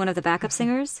used to be one of the backup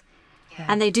singers. Yeah.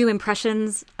 And they do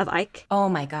impressions of Ike. Oh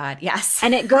my God, yes.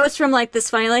 And it goes from like this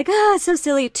funny, like, it's so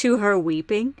silly, to her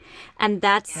weeping. And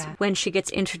that's when she gets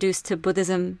introduced to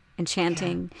Buddhism and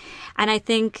chanting. Yeah. And I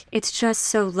think it's just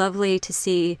so lovely to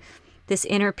see this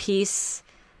inner peace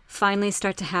finally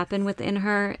start to happen within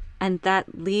her. And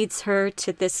that leads her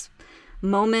to this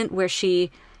moment where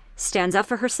she stands up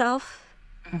for herself.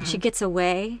 Mm-hmm. She gets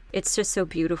away. It's just so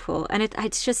beautiful. And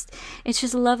it's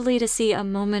just lovely to see a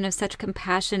moment of such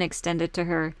compassion extended to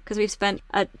her, because we've spent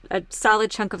a solid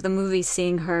chunk of the movie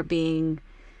seeing her being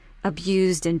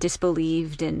abused and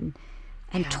disbelieved and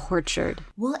tortured.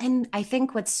 Well, and I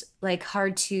think what's like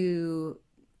hard to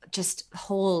just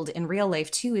hold in real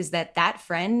life too is that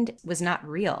friend was not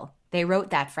real. They wrote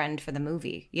that friend for the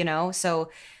movie, you know? So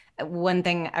one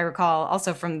thing I recall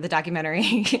also from the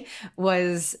documentary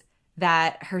was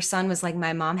that her son was like,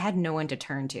 my mom had no one to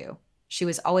turn to. She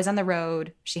was always on the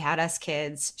road. She had us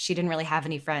kids. She didn't really have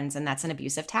any friends. And that's an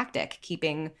abusive tactic,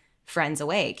 keeping friends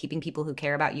away, keeping people who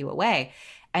care about you away.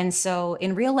 And so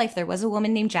in real life, there was a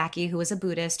woman named Jackie who was a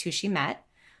Buddhist who she met,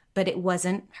 but it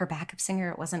wasn't her backup singer.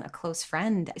 It wasn't a close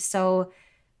friend. So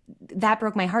that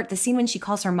broke my heart. The scene when she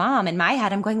calls her mom, in my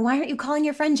head, I'm going, why aren't you calling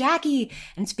your friend Jackie?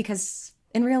 And it's because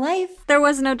in real life, there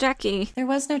was no Jackie. There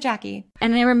was no Jackie.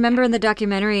 And I remember in the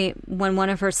documentary when one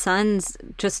of her sons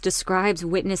just describes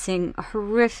witnessing a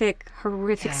horrific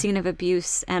scene of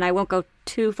abuse. And I won't go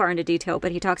too far into detail,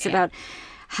 but he talks about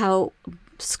how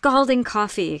scalding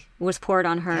coffee was poured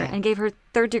on her and gave her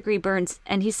 3rd-degree burns.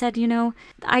 And he said,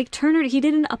 Ike Turner, he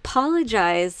didn't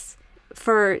apologize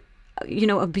for,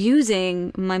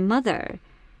 abusing my mother.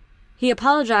 He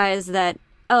apologized that,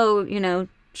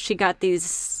 she got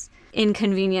these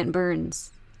inconvenient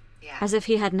burns, as if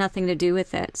he had nothing to do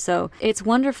with it. So it's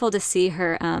wonderful to see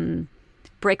her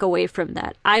break away from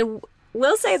that. I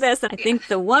will say this, I think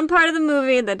the one part of the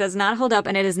movie that does not hold up,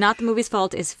 and it is not the movie's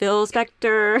fault, is Phil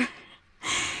Spector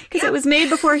Because it was made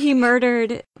before he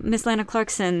murdered Miss Lana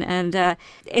Clarkson, and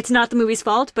it's not the movie's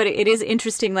fault, but it is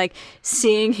interesting, like,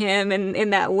 seeing him in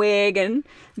that wig and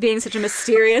being such a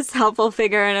mysterious, helpful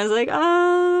figure, and I was like,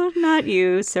 oh, not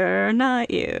you, sir,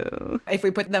 not you. If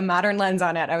we put the modern lens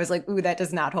on it, I was like, ooh, that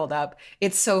does not hold up.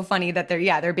 It's so funny that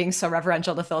they're being so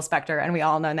reverential to Phil Spector, and we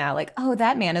all know now, like, oh,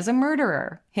 that man is a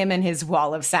murderer. Him and his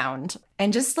wall of sound.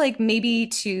 And just, like, maybe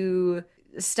to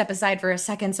step aside for a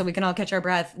second so we can all catch our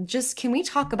breath, just can we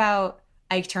talk about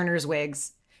Ike Turner's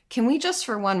wigs? Can we just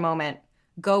for one moment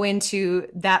go into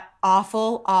that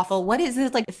awful, what is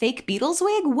it, like fake Beatles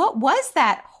wig? What was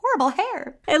that horrible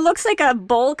hair? It looks like a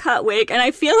bowl cut wig, and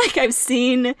I feel like I've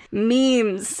seen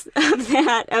memes of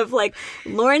that, of like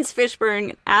Lawrence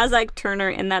Fishburne as Ike Turner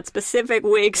in that specific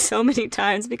wig so many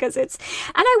times, because and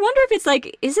I wonder if it's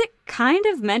like, is it kind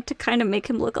of meant to kind of make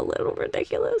him look a little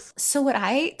ridiculous? So what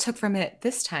I took from it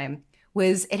this time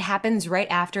was it happens right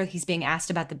after he's being asked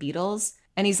about the Beatles.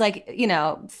 And he's like,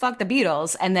 fuck the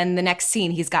Beatles. And then the next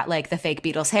scene, he's got like the fake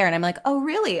Beatles hair. And I'm like, oh,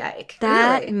 really, Ike?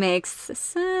 That really? makes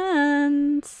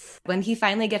sense. When he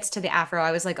finally gets to the afro,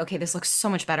 I was like, okay, this looks so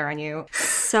much better on you.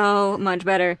 So much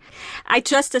better. I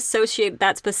just associate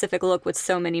that specific look with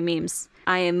so many memes.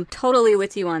 I am totally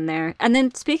with you on there. And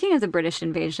then speaking of the British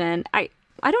invasion, I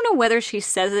don't know whether she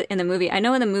says it in the movie. I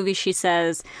know in the movie she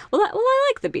says, well, I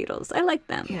like the Beatles. I like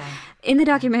them. Yeah. In the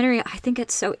documentary, I think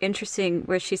it's so interesting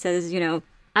where she says,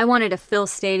 I wanted to fill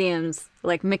stadiums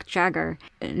like Mick Jagger.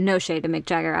 No shade to Mick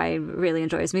Jagger. I really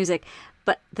enjoy his music.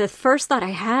 But the first thought I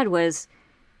had was,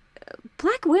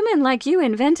 Black women like you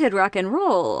invented rock and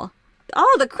roll.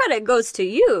 All the credit goes to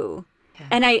you. Yeah.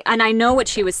 And I know what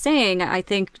she was saying. I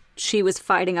think she was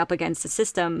fighting up against the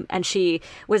system, and she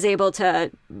was able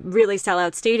to really sell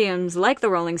out stadiums like the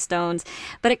Rolling Stones.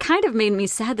 But it kind of made me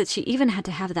sad that she even had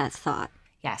to have that thought.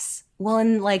 Yes. Well,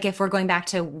 and like if we're going back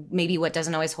to maybe what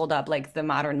doesn't always hold up, like the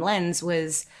modern lens,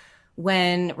 was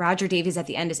when Roger Davies at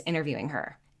the end is interviewing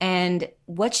her. And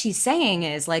what she's saying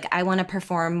is like, I want to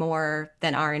perform more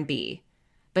than R&B.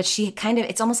 But she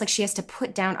it's almost like she has to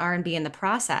put down R&B in the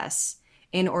process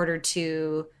in order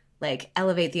to like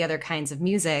elevate the other kinds of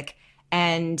music.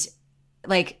 And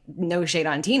like, no shade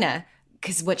on Tina,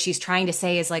 because what she's trying to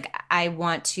say is like, I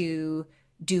want to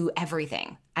do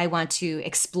everything. I want to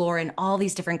explore in all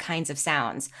these different kinds of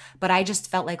sounds. But I just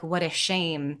felt like, what a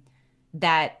shame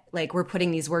that like we're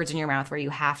putting these words in your mouth where you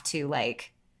have to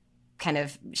like kind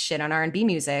of shit on R&B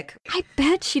music. I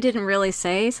bet she didn't really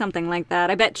say something like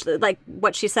that. I bet like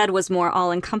what she said was more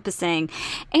all-encompassing.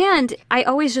 And I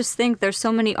always just think there's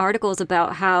so many articles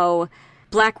about how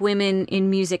Black women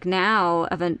in music now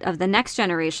of the next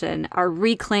generation are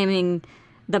reclaiming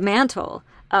the mantle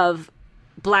of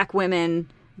Black women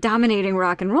dominating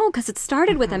rock and roll, because it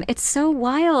started with them. It's so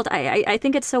wild. I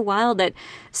think it's so wild that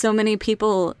so many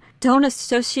people don't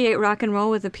associate rock and roll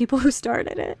with the people who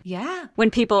started it. Yeah. When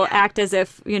people act as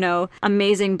if,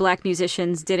 amazing Black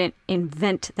musicians didn't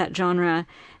invent that genre,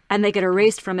 and they get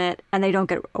erased from it, and they don't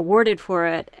get awarded for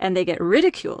it, and they get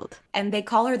ridiculed. And they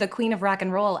call her the queen of rock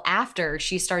and roll after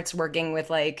she starts working with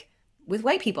white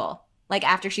people. Like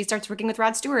after she starts working with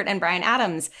Rod Stewart and Bryan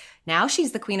Adams, now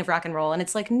she's the queen of rock and roll. And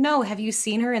it's like, no, have you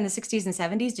seen her in the 60s and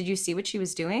 70s? Did you see what she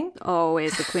was doing?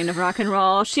 Always the queen of rock and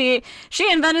roll. She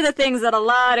invented the things that a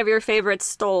lot of your favorites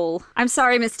stole. I'm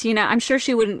sorry, Miss Tina. I'm sure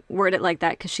she wouldn't word it like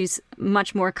that because she's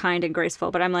much more kind and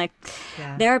graceful. But I'm like,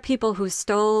 There are people who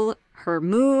stole her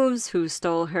moves, who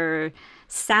stole her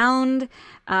sound.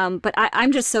 But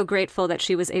I'm just so grateful that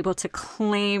she was able to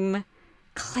claim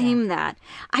that.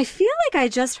 I feel like I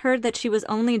just heard that she was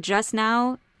only just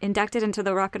now inducted into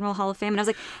the Rock and Roll Hall of Fame, and I was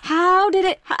like, how did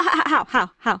it,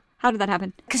 how did that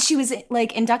happen? Because she was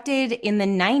like inducted in the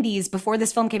 90s before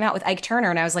this film came out with Ike Turner,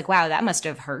 and I was like, wow, that must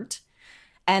have hurt.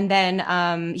 And then,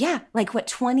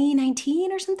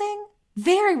 2019 or something?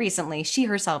 Very recently, she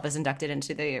herself is inducted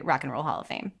into the Rock and Roll Hall of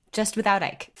Fame, just without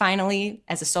Ike, finally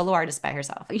as a solo artist by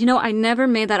herself. I never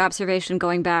made that observation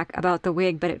going back about the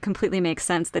wig, but it completely makes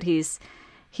sense that he's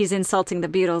insulting the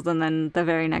Beatles, and then the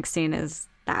very next scene is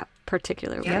that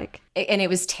particular wig. And it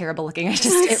was terrible looking.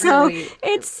 It's so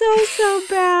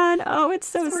bad. Oh, it's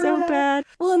so bad.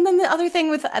 Well, and then the other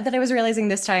thing that I was realizing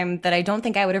this time that I don't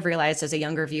think I would have realized as a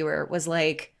younger viewer was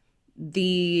like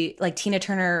Tina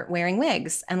Turner wearing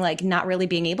wigs and like not really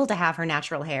being able to have her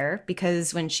natural hair,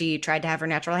 because when she tried to have her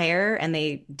natural hair and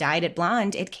they dyed it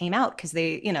blonde, it came out because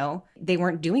they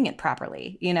weren't doing it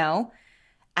properly,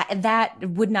 I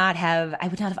would not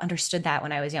have understood that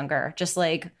when I was younger. Just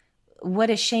like,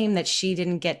 what a shame that she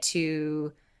didn't get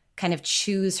to kind of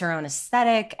choose her own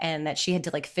aesthetic, and that she had to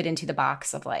like fit into the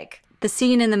box of like the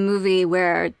scene in the movie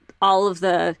where all of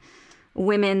the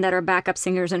women that are backup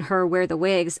singers and her wear the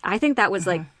wigs. I think that was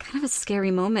like kind of a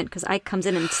scary moment because Ike comes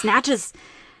in and snatches,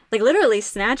 like literally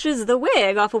snatches the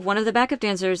wig off of one of the backup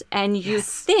dancers, and you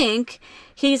think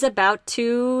he's about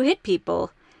to hit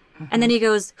people. And then he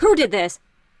goes, "Who did this?"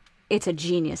 It's a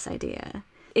genius idea.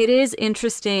 It is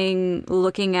interesting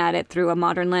looking at it through a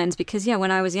modern lens because, yeah,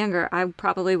 when I was younger, I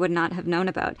probably would not have known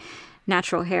about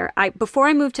natural hair. Before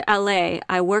I moved to LA,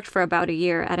 I worked for about a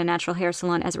year at a natural hair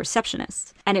salon as a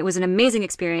receptionist. And it was an amazing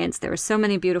experience. There were so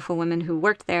many beautiful women who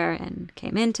worked there and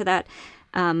came into that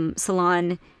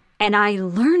salon. And I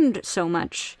learned so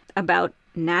much about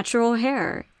natural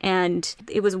hair. And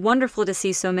it was wonderful to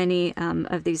see so many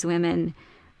of these women,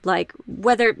 like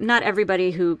whether not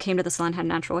everybody who came to the salon had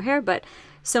natural hair, but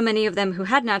so many of them who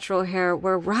had natural hair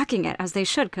were rocking it as they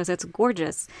should because it's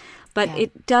gorgeous. But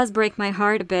it does break my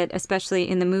heart a bit, especially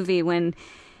in the movie when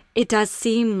it does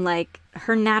seem like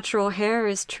her natural hair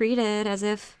is treated as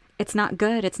if it's not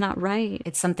good, it's not right.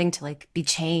 It's something to like be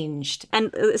changed.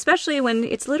 And especially when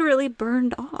it's literally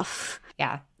burned off.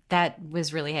 Yeah, that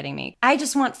was really hitting me. I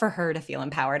just want for her to feel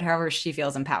empowered, however she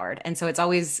feels empowered. And so it's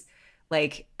always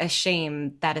like a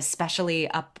shame that especially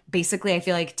basically I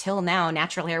feel like till now,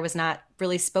 natural hair was not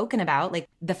really spoken about. Like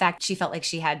the fact she felt like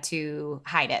she had to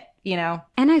hide it, you know?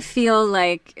 And I feel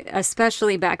like,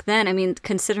 especially back then, I mean,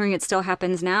 considering it still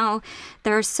happens now,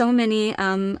 there are so many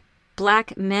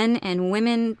Black men and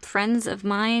women, friends of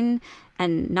mine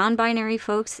and non-binary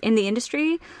folks in the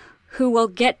industry who will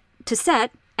get to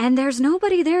set and there's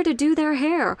nobody there to do their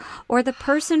hair, or the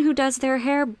person who does their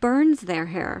hair burns their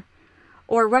hair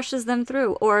or rushes them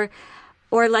through, or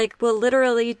like will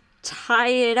literally tie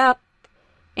it up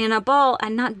in a ball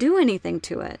and not do anything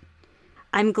to it.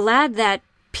 I'm glad that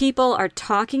people are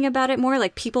talking about it more,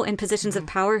 like people in positions of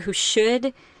power who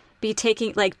should be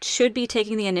taking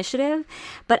the initiative.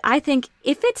 But I think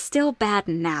if it's still bad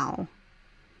now,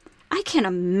 I can't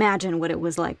imagine what it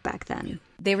was like back then.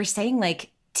 They were saying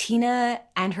like Tina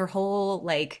and her whole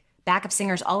like backup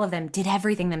singers, all of them did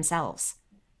everything themselves.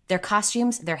 Their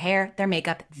costumes, their hair, their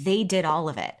makeup, they did all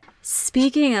of it.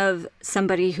 Speaking of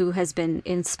somebody who has been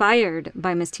inspired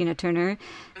by Miss Tina Turner,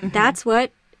 that's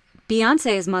what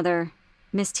Beyonce's mother,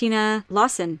 Miss Tina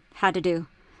Lawson, had to do.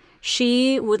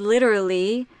 She would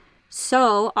literally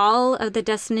sew all of the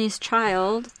Destiny's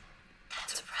Child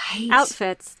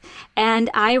outfits. And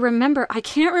I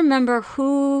can't remember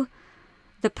who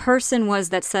the person was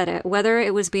that said it, whether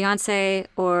it was Beyonce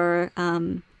or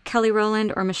Kelly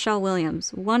Rowland or Michelle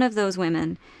Williams. One of those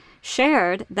women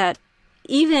shared that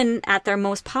even at their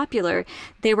most popular,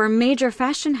 there were major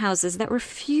fashion houses that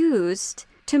refused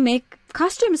to make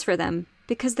costumes for them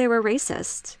because they were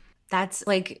racist. That's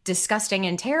like disgusting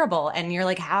and terrible. And you're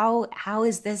like, how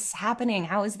is this happening?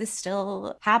 How is this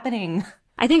still happening?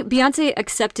 I think Beyonce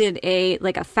accepted a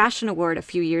fashion award a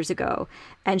few years ago,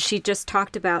 and she just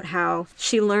talked about how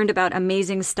she learned about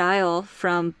amazing style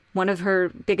from one of her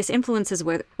biggest influences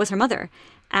was her mother.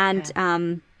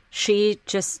 And she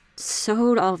just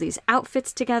sewed all these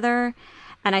outfits together.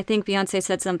 And I think Beyonce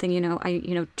said something,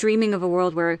 dreaming of a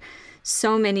world where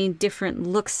so many different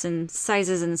looks and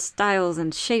sizes and styles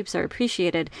and shapes are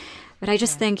appreciated. But I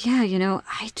just think, I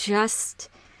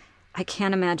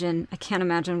can't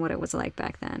imagine what it was like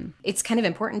back then. It's kind of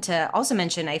important to also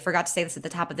mention, I forgot to say this at the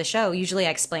top of the show, usually I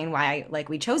explain why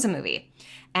we chose a movie.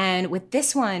 And with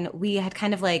this one, we had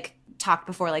kind of talked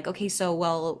before, okay, so,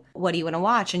 well, what do you want to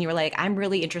watch? And you were like, I'm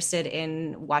really interested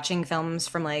in watching films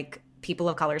from people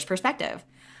of color's perspective.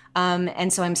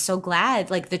 And so I'm so glad,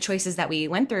 the choices that we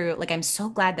went through, I'm so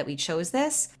glad that we chose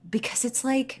this, because it's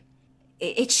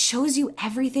it shows you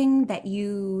everything that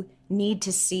you need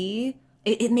to see.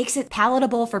 It makes it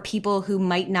palatable for people who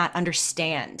might not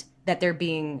understand that they're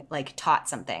being taught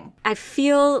something. I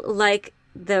feel like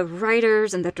the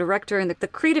writers and the director and the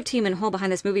creative team and whole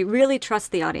behind this movie really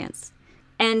trust the audience.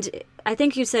 And I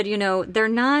think you said, they're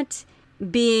not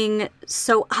being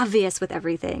so obvious with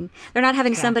everything. They're not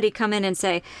having somebody come in and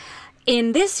say,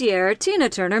 in this year, Tina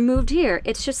Turner moved here.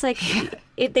 It's just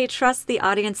they trust the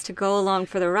audience to go along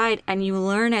for the ride, and you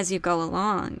learn as you go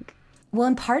along. Well,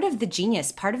 and part of the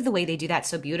genius, part of the way they do that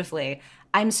so beautifully,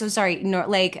 I'm so sorry,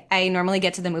 I normally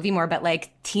get to the movie more, but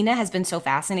Tina has been so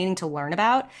fascinating to learn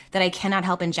about that I cannot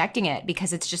help injecting it,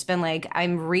 because it's just been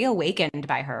I'm reawakened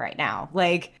by her right now.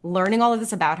 Learning all of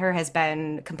this about her has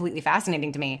been completely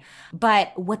fascinating to me.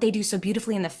 But what they do so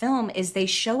beautifully in the film is they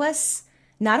show us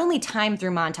not only time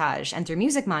through montage and through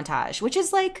music montage, which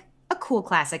is a cool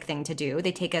classic thing to do.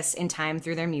 They take us in time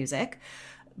through their music,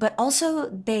 but also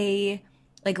they...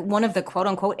 one of the quote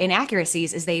unquote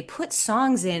inaccuracies is they put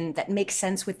songs in that make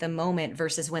sense with the moment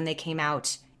versus when they came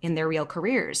out in their real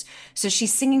careers. So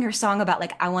she's singing her song about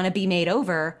like, I want to be made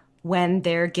over when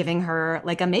they're giving her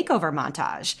like a makeover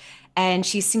montage. And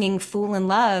she's singing Fool in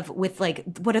Love with like,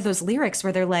 what are those lyrics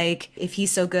where they're like, if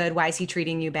he's so good, why is he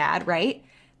treating you bad, right?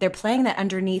 They're playing that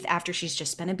underneath after she's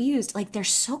just been abused. Like they're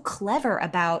so clever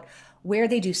about where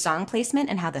they do song placement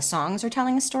and how the songs are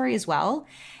telling a story as well.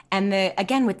 And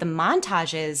again, with the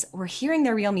montages, we're hearing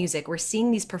their real music, we're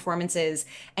seeing these performances,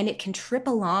 and it can trip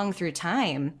along through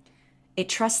time. It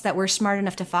trusts that we're smart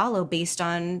enough to follow based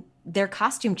on their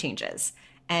costume changes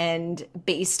and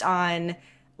based on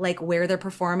like where they're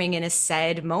performing in a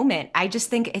said moment. I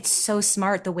just think it's so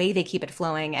smart the way they keep it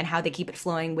flowing and how they keep it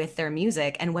flowing with their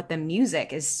music and what the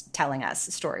music is telling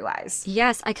us story-wise.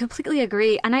 Yes, I completely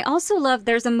agree. And I also love,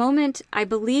 there's a moment, I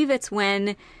believe it's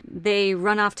when they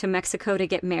run off to Mexico to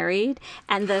get married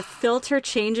and the filter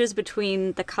changes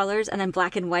between the colors and then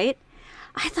black and white.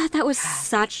 I thought that was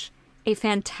such a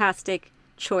fantastic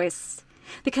choice,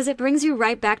 because it brings you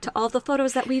right back to all the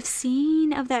photos that we've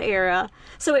seen of that era.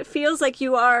 So it feels like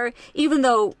you are, even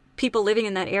though people living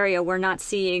in that area were not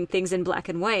seeing things in black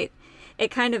and white,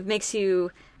 it kind of makes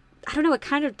you, I don't know, it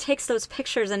kind of takes those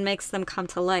pictures and makes them come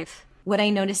to life. What I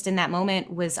noticed in that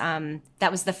moment was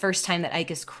that was the first time that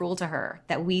Ike is cruel to her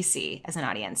that we see as an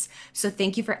audience. So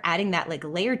thank you for adding that like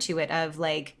layer to it of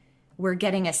like, we're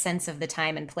getting a sense of the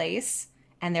time and place.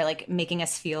 And they're like making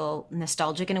us feel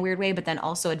nostalgic in a weird way, but then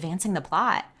also advancing the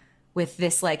plot with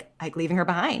this like Ike leaving her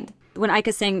behind. When Ike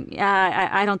is saying,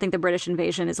 I don't think the British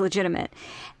invasion is legitimate.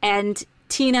 And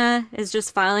Tina is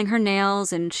just filing her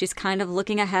nails and she's kind of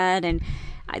looking ahead. And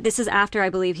this is after,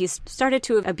 I believe, he's started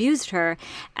to have abused her.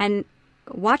 And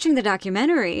watching the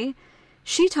documentary,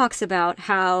 she talks about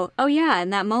how, oh yeah, in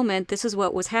that moment, this is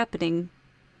what was happening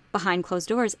behind closed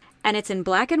doors. And it's in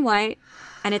black and white.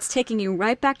 And it's taking you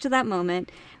right back to that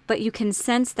moment, but you can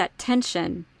sense that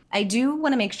tension. I do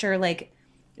want to make sure, like,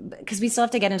 because we still have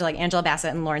to get into like Angela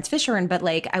Bassett and Lawrence Fishburne, but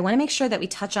like I want to make sure that we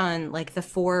touch on like the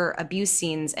 4 abuse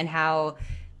scenes and how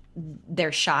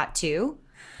they're shot too.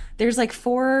 There's like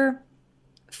four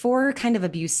kind of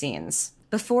abuse scenes.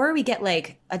 Before we get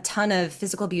like a ton of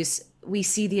physical abuse, we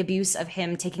see the abuse of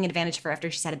him taking advantage of her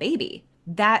after she's had a baby.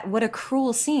 That, what a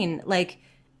cruel scene. Like,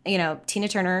 you know, Tina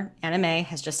Turner, Anna Mae,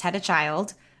 has just had a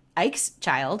child, Ike's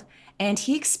child, and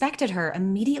he expected her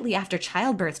immediately after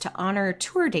childbirth to honor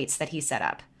tour dates that he set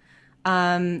up.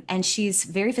 And she's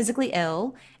very physically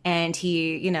ill, and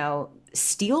he, you know,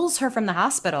 steals her from the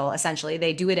hospital, essentially.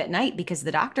 They do it at night because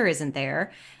the doctor isn't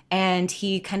there, and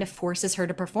he kind of forces her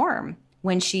to perform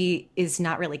when she is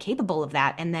not really capable of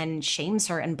that, and then shames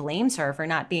her and blames her for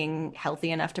not being healthy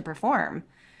enough to perform.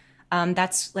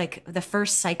 That's like the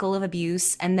first cycle of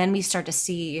abuse. And then we start to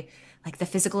see like the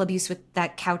physical abuse with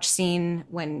that couch scene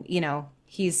when, you know,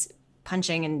 he's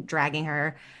punching and dragging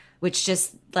her, which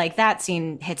just like that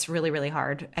scene hits really, really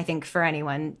hard, I think, for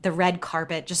anyone. The red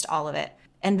carpet, just all of it.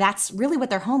 And that's really what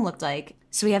their home looked like.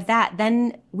 So we have that.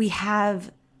 Then we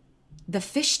have the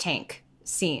fish tank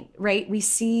scene, right? We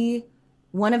see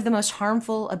one of the most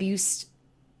harmful abuse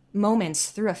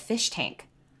moments through a fish tank.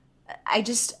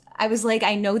 I was like,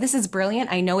 I know this is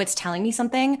brilliant. I know it's telling me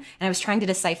something. And I was trying to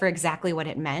decipher exactly what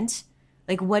it meant.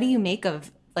 Like, what do you make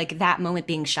of like that moment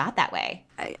being shot that way?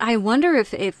 I wonder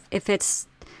if it's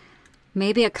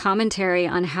maybe a commentary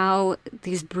on how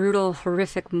these brutal,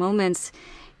 horrific moments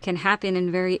can happen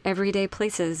in very everyday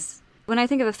places. When I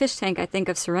think of a fish tank, I think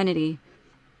of Serenity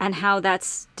and how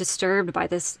that's disturbed by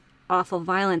this awful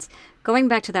violence. Going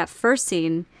back to that first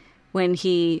scene when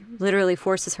he literally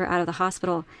forces her out of the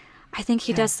hospital, I think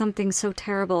he does something so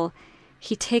terrible.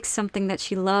 He takes something that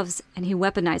she loves and he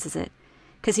weaponizes it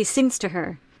because he sings to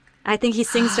her. I think he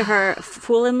sings to her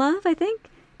Fool in Love, I think.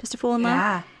 Just a Fool in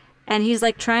Love. And he's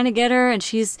like trying to get her, and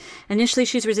she's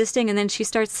resisting, and then she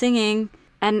starts singing.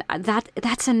 And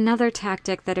that's another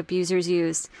tactic that abusers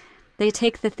use. They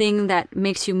take the thing that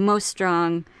makes you most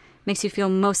strong, makes you feel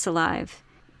most alive.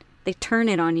 They turn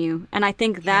it on you. And I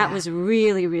think that was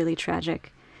really, really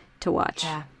tragic to watch.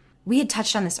 Yeah. We had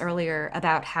touched on this earlier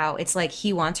about how it's like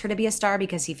he wants her to be a star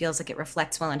because he feels like it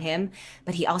reflects well on him,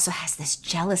 but he also has this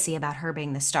jealousy about her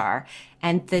being the star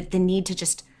and the need to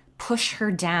just push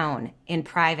her down in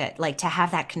private, like to have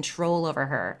that control over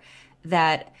her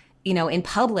that, you know, in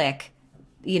public,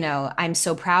 you know, I'm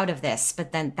so proud of this,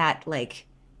 but then that like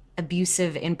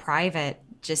abusive in private,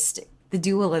 just the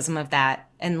dualism of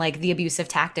that and like the abusive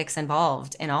tactics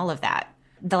involved in all of that.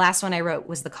 The last one I wrote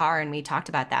was The Car, and we talked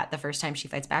about that the first time she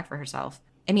fights back for herself.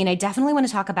 I mean, I definitely want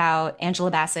to talk about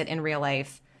Angela Bassett in real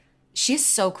life. She's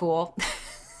so cool.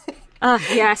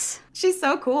 Yes. She's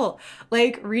so cool.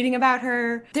 Like, reading about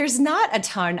her, there's not a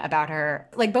ton about her.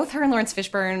 Like, both her and Lawrence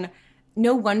Fishburne,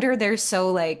 No wonder they're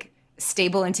so like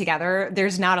stable and together.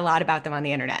 There's not a lot about them on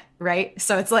the internet, right?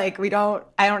 So it's like I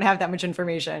don't have that much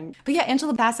information. But yeah,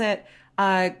 Angela Bassett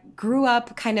grew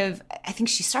up kind of, I think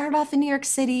she started off in New York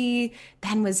City,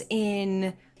 then was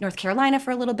in North Carolina for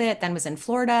a little bit, then was in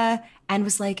Florida, and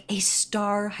was like a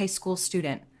star high school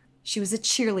student. She was a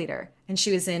cheerleader and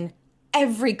she was in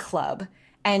every club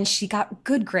and she got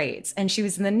good grades and she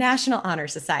was in the National Honor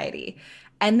Society.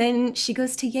 And then she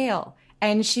goes to Yale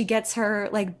and she gets her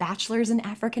like bachelor's in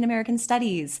African American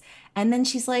studies. And then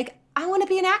she's like, I want to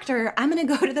be an actor. I'm going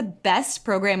to go to the best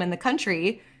program in the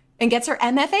country, and gets her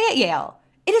MFA at Yale.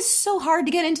 It is so hard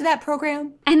to get into that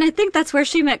program. And I think that's where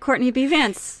she met Courtney B.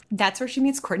 Vance. That's where she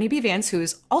meets Courtney B. Vance,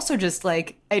 who's also just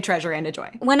like a treasure and a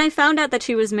joy. When I found out that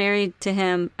she was married to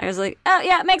him, I was like, oh,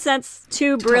 yeah, it makes sense.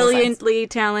 Two brilliantly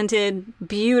talented,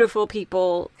 beautiful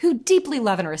people who deeply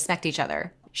love and respect each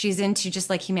other. She's into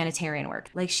just like humanitarian work.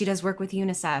 Like she does work with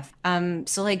UNICEF.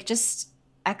 So like just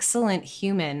excellent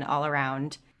human all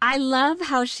around. I love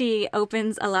how she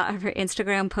opens a lot of her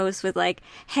Instagram posts with like,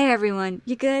 hey, everyone,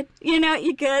 you good? You know,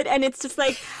 you good? And it's just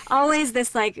like always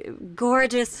this like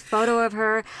gorgeous photo of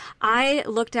her. I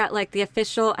looked at like the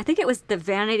official, I think it was the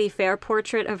Vanity Fair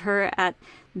portrait of her at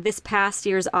this past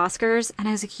year's Oscars. And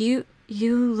I was like,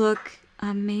 you look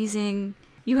amazing.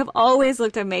 You have always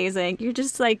looked amazing. You're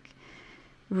just like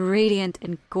radiant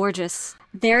and gorgeous.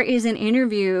 There is an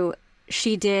interview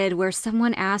she did where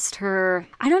someone asked her,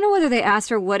 I don't know whether they asked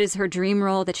her what is her dream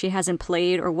role that she hasn't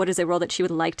played or what is a role that she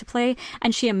would like to play,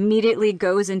 and she immediately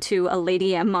goes into a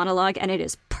Lady M monologue and it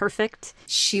is perfect.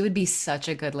 She would be such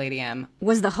a good Lady M.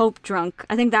 Was the Hope drunk?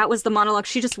 I think that was the monologue.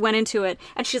 She just went into it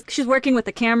and she's working with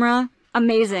the camera.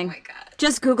 Amazing. Oh my God.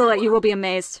 Just Google it. You will be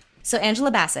amazed. So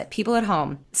Angela Bassett, people at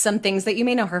home, some things that you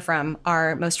may know her from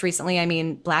are most recently, I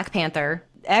mean, Black Panther.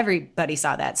 Everybody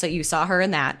saw that. So you saw her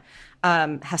in that.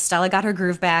 How Stella got her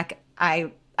groove back.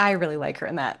 I really like her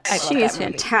in that. She is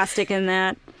fantastic in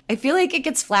that. I feel like it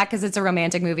gets flack because it's a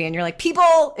romantic movie and you're like,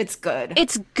 people, it's good.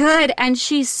 It's good. And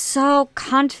she's so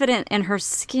confident in her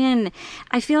skin.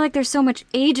 I feel like there's so much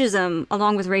ageism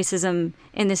along with racism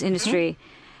in this industry.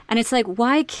 Mm-hmm. And it's like,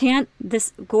 why can't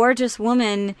this gorgeous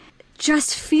woman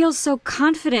just feel so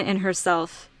confident in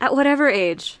herself at whatever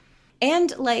age?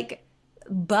 And like,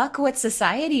 buck what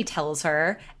society tells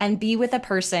her and be with a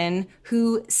person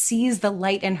who sees the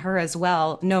light in her as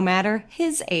well, no matter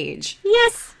his age.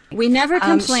 Yes. We never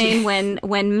complain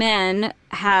when men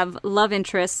have love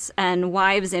interests and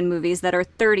wives in movies that are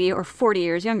 30 or 40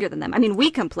 years younger than them. I mean,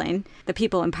 we complain. The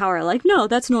people in power are like, no,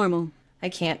 that's normal. I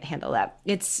can't handle that.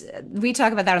 We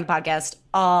talk about that on the podcast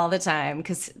all the time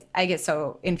because I get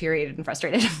so infuriated and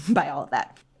frustrated by all of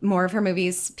that. More of her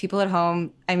movies, People at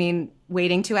Home, I mean,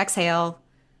 Waiting to Exhale,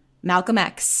 Malcolm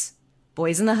X,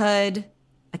 Boys in the Hood,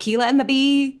 Akeelah and the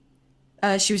Bee.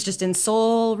 She was just in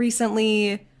Soul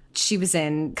recently. She was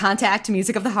in Contact,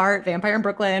 Music of the Heart, Vampire in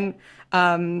Brooklyn.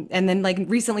 And then like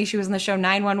recently she was in the show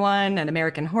 911 and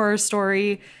American Horror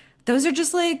Story. Those are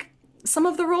just like some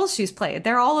of the roles she's played.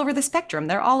 They're all over the spectrum.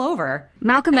 They're all over.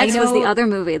 Malcolm X was the other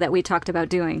movie that we talked about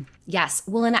doing. Yes.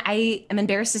 Well, and I am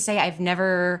embarrassed to say I've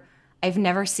never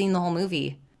seen the whole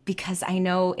movie because I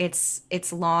know it's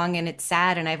long and it's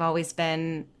sad, and I've always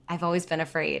been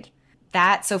afraid.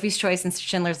 That, Sophie's Choice, and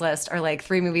Schindler's List are like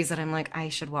three movies that I'm like, I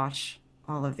should watch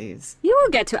all of these. You will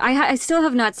get to. I still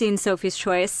have not seen Sophie's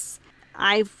Choice.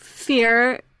 I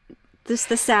fear the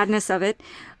sadness of it.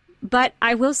 But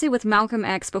I will say with Malcolm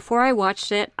X, before I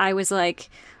watched it, I was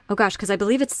like, oh gosh, because I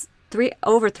believe it's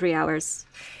over 3 hours.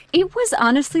 It was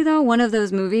honestly, though, one of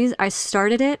those movies, I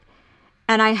started it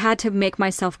and I had to make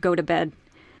myself go to bed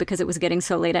because it was getting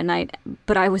so late at night.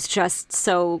 But I was just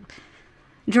so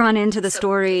drawn into the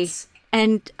story.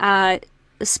 And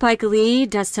Spike Lee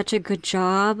does such a good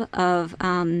job of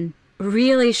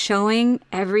really showing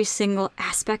every single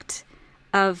aspect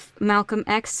of Malcolm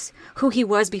X, who he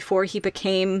was before he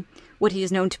became what he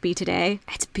is known to be today.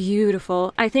 It's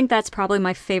beautiful. I think that's probably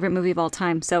my favorite movie of all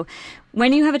time. So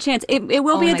when you have a chance, it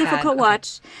will be a difficult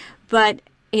watch, but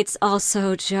it's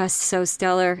also just so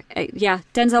stellar. Yeah,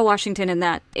 Denzel Washington in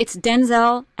that. It's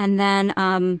Denzel and then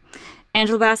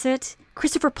Angela Bassett.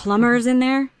 Christopher Plummer's in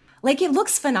there. Like, it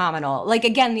looks phenomenal. Like,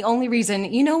 again, the only reason,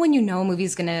 when you know a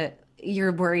movie's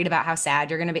you're worried about how sad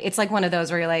you're gonna be. It's like one of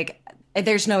those where you're like,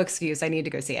 there's no excuse. I need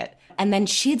to go see it. And then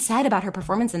she had said about her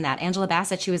performance in that, Angela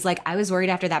Bassett, she was like, I was worried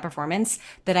after that performance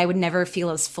that I would never feel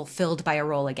as fulfilled by a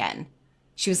role again.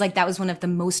 She was like, that was one of the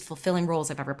most fulfilling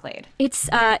roles I've ever played. It's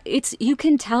you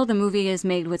can tell the movie is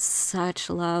made with such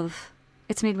love.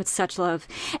 It's made with such love.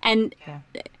 And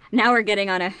now we're getting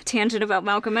on a tangent about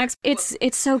Malcolm X.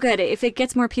 It's so good. If it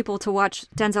gets more people to watch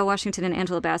Denzel Washington and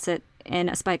Angela Bassett, in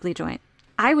a Spike Lee joint.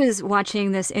 I was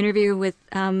watching this interview with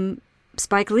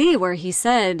Spike Lee where he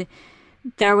said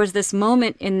there was this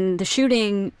moment in the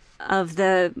shooting of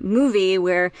the movie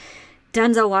where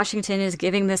Denzel Washington is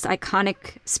giving this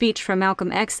iconic speech from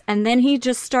Malcolm X, and then he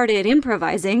just started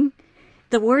improvising.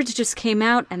 The words just came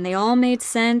out and they all made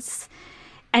sense.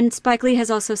 And Spike Lee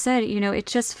has also said, it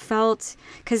just felt,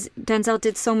 because Denzel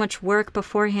did so much work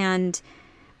beforehand,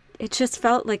 it just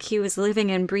felt like he was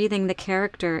living and breathing the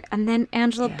character. And then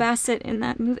Angela Bassett in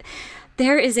that movie,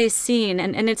 there is a scene,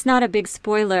 and it's not a big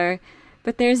spoiler,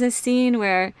 but there's a scene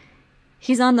where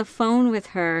he's on the phone with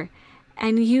her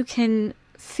and you can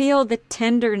feel the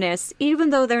tenderness,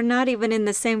 even though they're not even in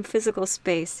the same physical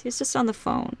space. He's just on the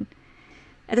phone.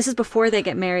 And this is before they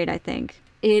get married, I think.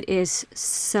 It is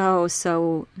so,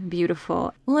 so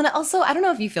beautiful. Well, and also, I don't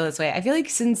know if you feel this way. I feel like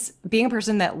since being a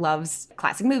person that loves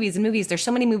classic movies and movies, there's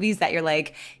so many movies that you're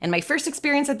like, and my first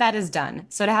experience at that is done.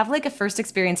 So to have like a first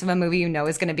experience of a movie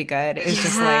is going to be good is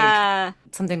just like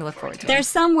something to look forward to. There's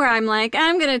some where I'm like,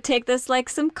 I'm going to take this like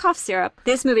some cough syrup.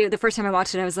 This movie, the first time I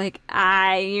watched it, I was like,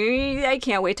 I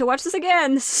can't wait to watch this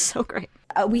again. This is so great.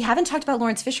 We haven't talked about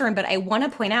Lawrence Fishburne, but I want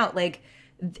to point out, like,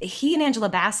 he and Angela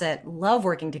Bassett love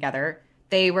working together.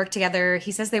 They work together.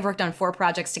 He says they've worked on 4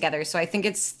 projects together. So I think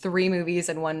it's 3 movies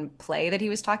and 1 play that he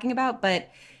was talking about. But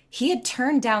he had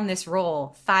turned down this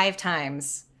role 5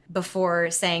 times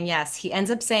before saying yes. He ends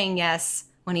up saying yes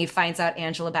when he finds out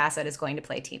Angela Bassett is going to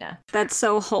play Tina. That's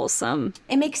so wholesome.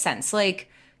 It makes sense. Like,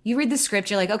 you read the script,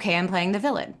 you're like, okay, I'm playing the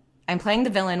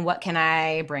villain. What can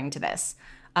I bring to this?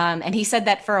 And he said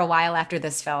that for a while after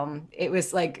this film, it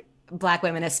was like, Black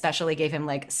women especially gave him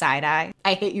like side eye.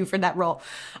 I hate you for that role.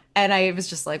 And I was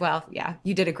just like, well, yeah,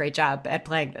 you did a great job at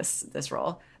playing this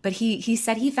role. But he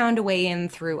said he found a way in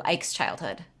through Ike's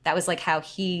childhood. That was like how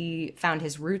he found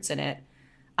his roots in it.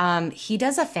 He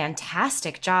does a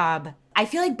fantastic job. I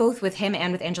feel like both with him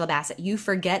and with Angela Bassett, you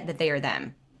forget that they are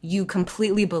them. You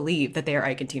completely believe that they are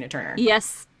Ike and Tina Turner.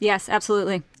 Yes,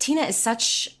 absolutely. Tina is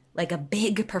such like a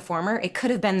big performer. It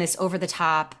could have been this over the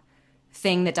top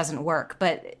thing that doesn't work,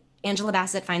 but Angela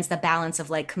Bassett finds the balance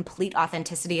of like complete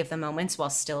authenticity of the moments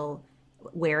while still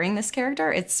wearing this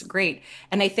character. It's great.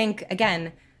 And I think,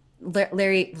 again,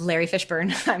 Larry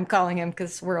Fishburne, I'm calling him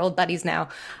because we're old buddies now.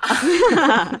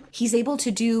 He's able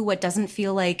to do what doesn't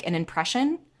feel like an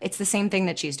impression. It's the same thing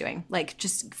that she's doing, like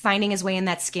just finding his way in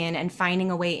that skin and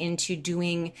finding a way into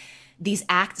doing these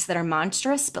acts that are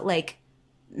monstrous, but like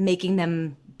making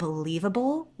them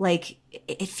believable. Like,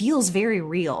 it feels very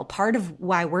real. Part of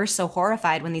why we're so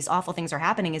horrified when these awful things are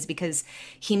happening is because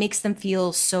he makes them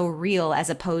feel so real,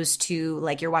 as opposed to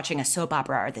like you're watching a soap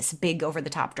opera or this big over the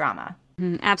top drama.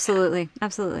 Absolutely.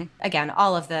 Again,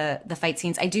 all of the fight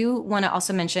scenes. I do want to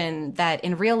also mention that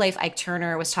in real life, Ike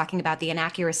Turner was talking about the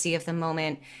inaccuracy of the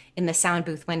moment in the sound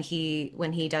booth when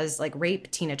he does like rape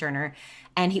Tina Turner,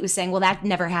 and he was saying, well, that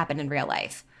never happened in real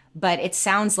life. But it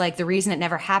sounds like the reason it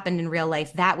never happened in real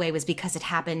life that way was because it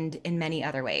happened in many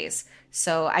other ways.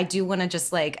 So I do want to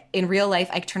just like, in real life,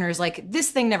 Ike Turner's like,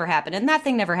 this thing never happened and that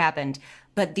thing never happened.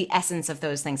 But the essence of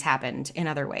those things happened in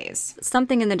other ways.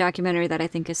 Something in the documentary that I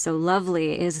think is so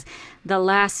lovely is the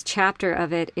last chapter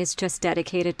of it is just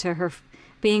dedicated to her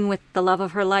being with the love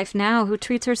of her life now, who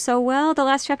treats her so well. The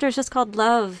last chapter is just called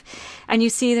Love. And you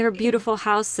see her beautiful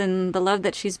house and the love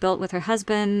that she's built with her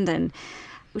husband, and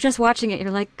just watching it,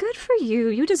 you're like, good for you.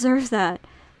 You deserve that.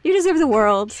 You deserve the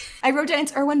world. I wrote down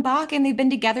it's Erwin Bach, and they've been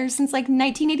together since like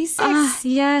 1986.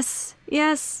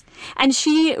 Yes. And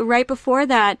she, right before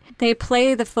that, they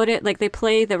play the footage, like they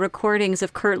play the recordings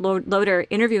of Kurt Loder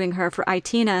interviewing her for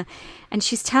Itina, and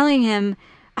she's telling him,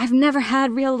 I've never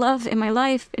had real love in my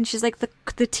life. And she's like,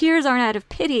 the tears aren't out of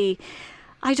pity.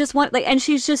 I just want, like, and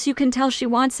she's just, you can tell she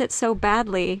wants it so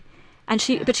badly. And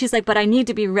but she's like, but I need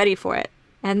to be ready for it.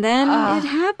 And then it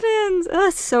happens. Oh,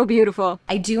 it's so beautiful.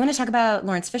 I do want to talk about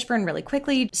Lawrence Fishburne really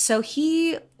quickly. So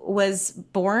he was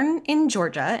born in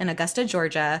Georgia, in Augusta,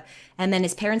 Georgia, and then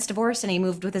his parents divorced and he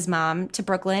moved with his mom to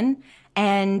Brooklyn.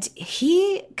 And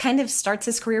he kind of starts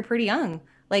his career pretty young.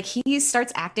 Like, he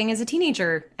starts acting as a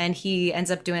teenager and he ends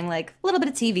up doing like a little bit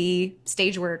of TV,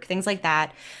 stage work, things like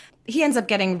that. He ends up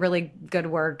getting really good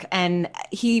work, and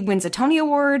he wins a Tony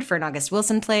Award for an August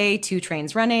Wilson play, 2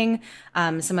 Trains Running.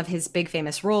 Some of his big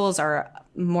famous roles are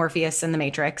Morpheus in The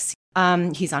Matrix.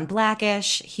 He's on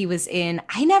Blackish. He was in,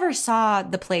 I never saw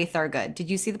the play Thurgood. Did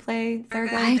you see the play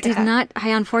Thurgood? I did not. I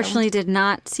unfortunately did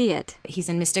not see it. He's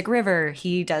in Mystic River.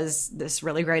 He does this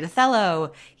really great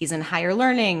Othello. He's in Higher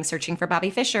Learning, Searching for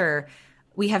Bobby Fischer.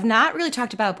 We have not really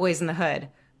talked about Boys in the Hood.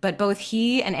 But both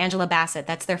he and Angela Bassett,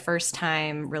 that's their first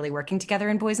time really working together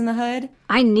in Boys in the Hood.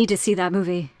 I need to see that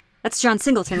movie. That's John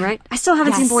Singleton, right? I still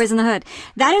haven't seen Yes. Boys in the Hood.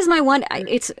 That is my one.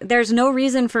 There's no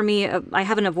reason for me. I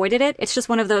haven't avoided it. It's just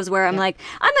one of those where I'm like,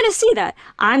 I'm going to see that.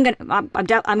 I'm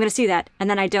going to see that, and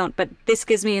then I don't. But this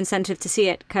gives me incentive to see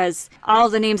it because all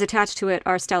the names attached to it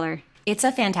are stellar. It's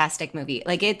a fantastic movie.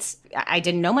 Like I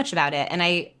didn't know much about it, and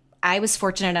I was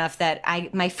fortunate enough that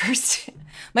my first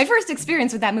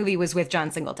experience with that movie was with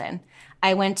John Singleton.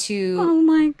 I went to Oh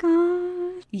my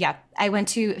god. Yeah, I went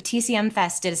to TCM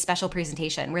Fest, did a special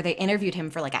presentation where they interviewed him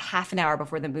for like a half an hour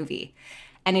before the movie.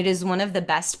 And it is one of the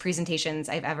best presentations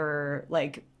I've ever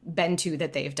like been to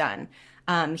that they've done.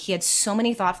 He had so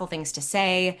many thoughtful things to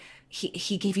say.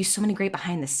 He gave you so many great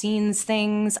behind the scenes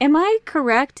things. Am I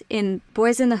correct in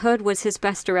Boys in the Hood was his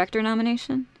Best Director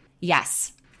nomination?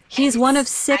 Yes. He's one of I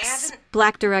 6 haven't-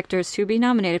 black directors to be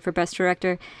nominated for Best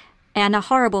Director. And a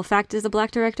horrible fact is the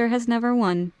black director has never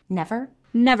won. Never?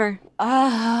 Never.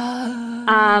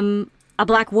 A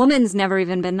black woman's never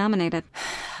even been nominated.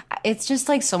 It's just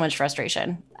like so much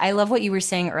frustration. I love what you were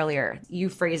saying earlier. You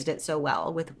phrased it so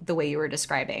well with the way you were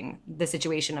describing the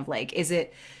situation of like, is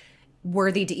it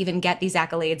worthy to even get these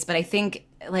accolades? But I think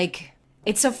like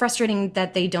it's so frustrating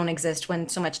that they don't exist when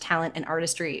so much talent and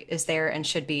artistry is there and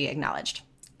should be acknowledged.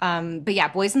 But yeah,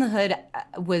 Boys in the Hood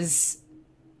was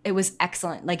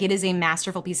excellent. Like it is a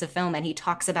masterful piece of film. And he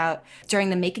talks about during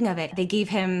the making of it, they gave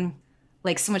him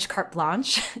like so much carte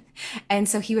blanche. And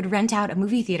so he would rent out a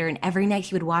movie theater and every night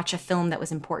he would watch a film that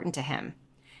was important to him.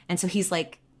 And so he's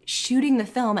like shooting the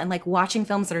film and like watching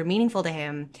films that are meaningful to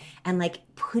him and like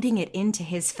putting it into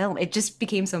his film. It just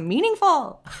became so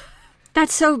meaningful.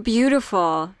 That's so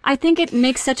beautiful. I think it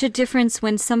makes such a difference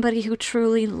when somebody who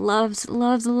truly loves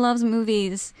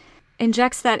movies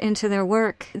injects that into their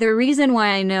work. The reason why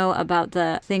I know about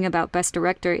the thing about Best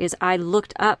Director is I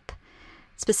looked up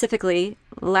specifically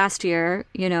last year,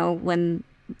 you know, when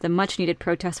the much needed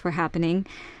protests were happening.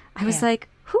 I was like,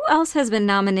 who else has been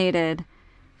nominated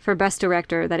for Best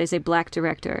Director that is a black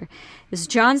director? It's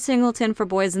John Singleton for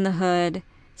Boys in the Hood,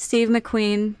 Steve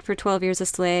McQueen for 12 Years a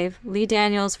Slave, Lee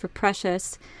Daniels for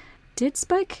Precious. Did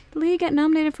Spike Lee get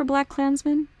nominated for Black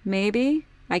Klansman? Maybe.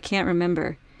 I can't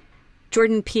remember.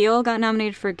 Jordan Peele got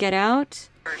nominated for Get Out,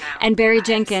 and Barry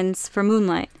Jenkins for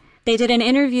Moonlight. They did an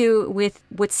interview with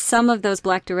some of those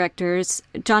black directors.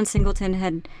 John Singleton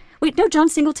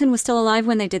was still alive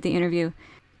when they did the interview.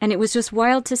 And it was just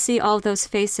wild to see all those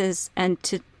faces and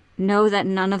to know that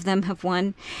none of them have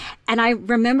won. And I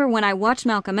remember when I watched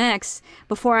Malcolm X,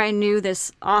 before I knew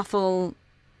this awful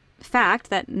fact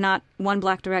that not one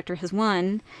black director has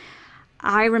won,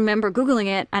 I remember Googling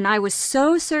it, and I was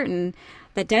so certain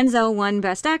that Denzel won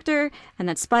Best Actor and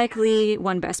that Spike Lee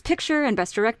won Best Picture and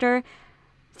Best Director.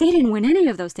 They didn't win any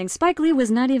of those things. Spike Lee was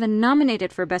not even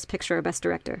nominated for Best Picture or Best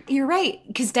Director. You're right,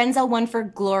 because Denzel won for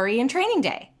Glory and Training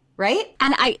Day, right?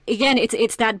 And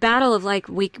it's that battle of like,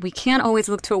 we can't always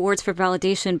look to awards for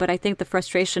validation, but I think the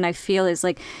frustration I feel is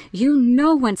like, you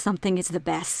know when something is the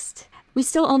best. We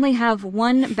still only have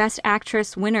one Best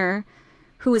Actress winner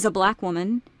who is a black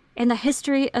woman in the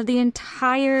history of the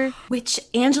entire... Which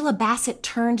Angela Bassett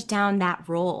turned down that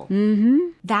role. Mm-hmm.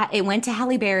 That it went to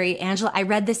Halle Berry. I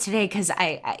read this today because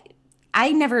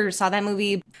I never saw that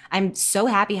movie. I'm so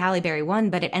happy Halle Berry won,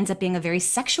 but it ends up being a very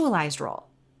sexualized role.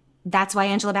 That's why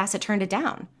Angela Bassett turned it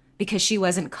down, because she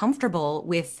wasn't comfortable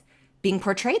with being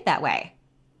portrayed that way.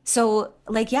 So,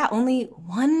 like, yeah, only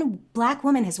one black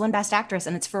woman has won Best Actress,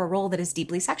 and it's for a role that is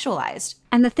deeply sexualized.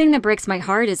 And the thing that breaks my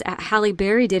heart is Halle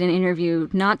Berry did an interview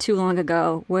not too long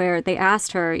ago where they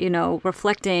asked her, you know,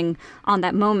 reflecting on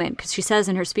that moment, because she says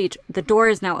in her speech, the door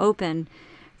is now open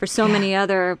for so many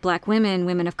other black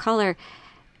women of color.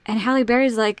 And Halle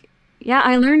Berry's like, yeah,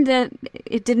 I learned that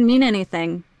it didn't mean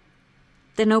anything.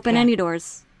 Didn't open any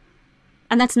doors.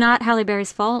 And that's not Halle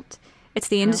Berry's fault. It's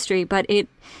the industry, but it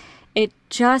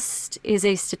just is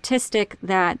a statistic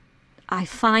that I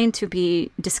find to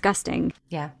be disgusting.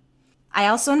 Yeah. I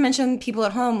also want to mention people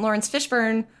at home. Lawrence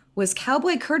Fishburne was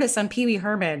Cowboy Curtis on Pee Wee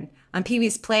Herman, on Pee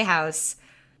Wee's Playhouse.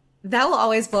 That will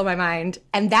always blow my mind.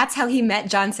 And that's how he met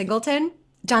John Singleton.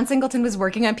 John Singleton was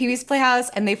working on Pee Wee's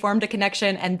Playhouse, and they formed a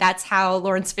connection, and that's how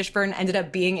Lawrence Fishburne ended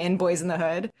up being in Boys in the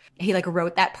Hood. He like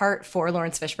wrote that part for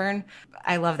Lawrence Fishburne.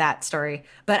 I love that story.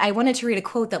 But I wanted to read a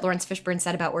quote that Lawrence Fishburne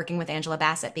said about working with Angela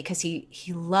Bassett, because he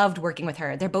loved working with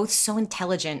her. They're both so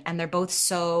intelligent, and they're both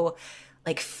so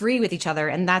like free with each other,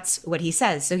 and that's what he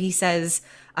says. So he says,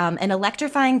 an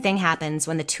electrifying thing happens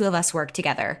when the two of us work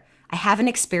together. I haven't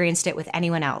experienced it with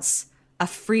anyone else. A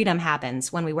freedom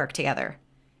happens when we work together.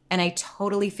 And I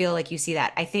totally feel like you see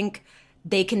that. I think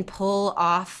they can pull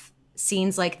off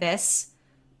scenes like this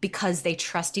because they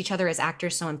trust each other as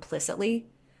actors so implicitly.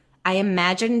 I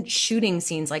imagine shooting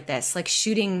scenes like this, like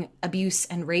shooting abuse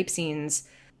and rape scenes,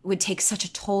 would take such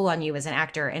a toll on you as an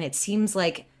actor. And it seems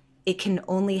like it can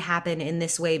only happen in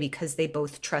this way because they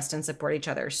both trust and support each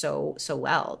other so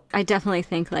well. I definitely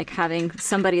think like having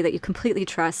somebody that you completely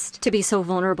trust to be so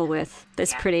vulnerable with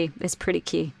is pretty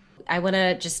key. I want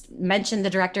to just mention the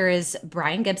director is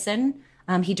Brian Gibson.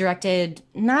 He directed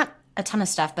not a ton of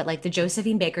stuff, but like the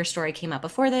Josephine Baker story came out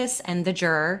before this, and The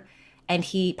Juror, and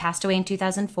he passed away in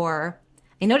 2004.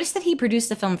 I noticed that he produced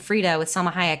the film Frida with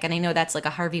Salma Hayek, and I know that's like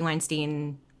a Harvey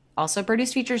Weinstein also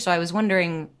produced feature, so I was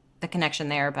wondering the connection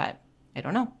there, but I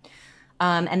don't know.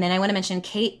 And then I want to mention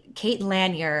Kate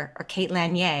Lanier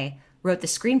wrote the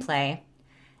screenplay,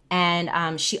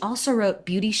 and she also wrote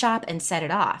Beauty Shop and Set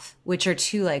It Off, which are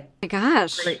two like... Oh my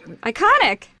gosh,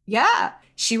 iconic. Yeah.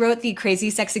 She wrote the Crazy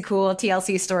Sexy Cool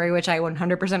TLC story, which I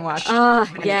 100% watched.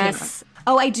 Yes.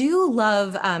 Oh, I do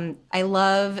love, I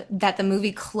love that the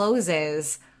movie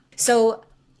closes. So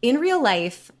in real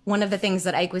life, one of the things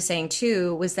that Ike was saying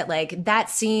too was that like that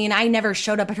scene, I never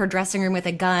showed up at her dressing room with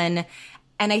a gun.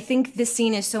 And I think this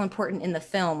scene is so important in the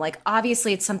film. Like,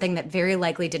 obviously it's something that very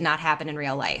likely did not happen in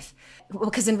real life.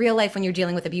 Because in real life, when you're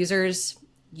dealing with abusers,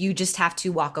 you just have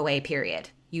to walk away, period.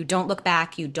 You don't look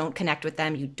back, you don't connect with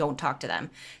them, you don't talk to them.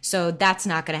 So that's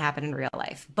not going to happen in real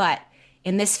life. But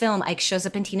in this film, Ike shows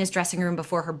up in Tina's dressing room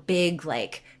before her big,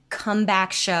 like,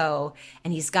 comeback show,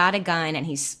 and he's got a gun and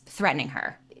he's threatening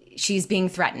her. She's being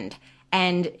threatened.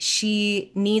 And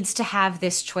she needs to have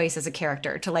this choice as a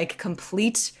character to, like,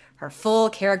 complete her full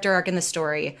character arc in the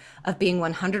story of being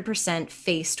 100%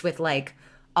 faced with, like,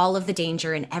 all of the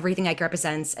danger and everything Ike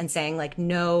represents and saying, like,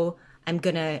 no, I'm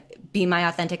going to be my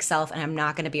authentic self and I'm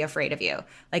not going to be afraid of you.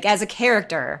 Like, as a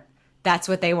character, that's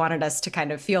what they wanted us to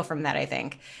kind of feel from that, I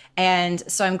think. And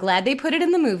so I'm glad they put it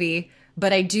in the movie,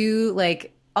 but I do,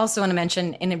 like, also want to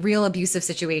mention in real abusive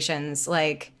situations,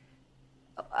 like,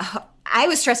 I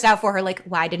was stressed out for her. Like,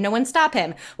 why did no one stop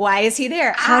him? Why is he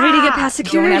there? How did he get past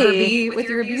security? Don't ever be with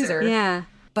your abuser. Yeah.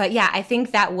 But yeah, I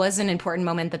think that was an important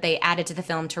moment that they added to the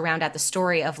film to round out the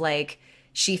story of, like,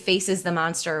 she faces the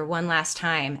monster one last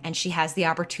time and she has the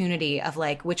opportunity of,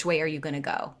 like, which way are you going to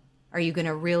go? Are you going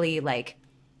to really, like,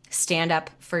 stand up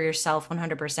for yourself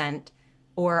 100%?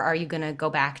 Or are you going to go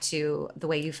back to the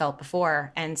way you felt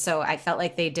before? And so I felt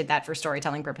like they did that for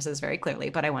storytelling purposes very clearly,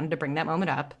 but I wanted to bring that moment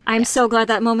up. I'm so glad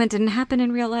that moment didn't happen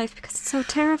in real life because it's so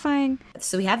terrifying.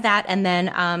 So we have that. And then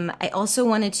I also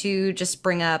wanted to just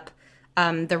bring up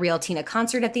the real Tina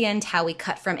concert at the end, how we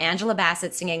cut from Angela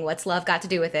Bassett singing What's Love Got to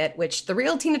Do With It, which the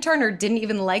real Tina Turner didn't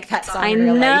even like that song in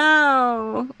real life. I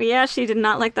know. Yeah, she did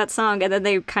not like that song, and then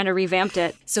they kind of revamped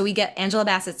it. So we get Angela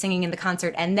Bassett singing in the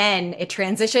concert, and then it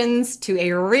transitions to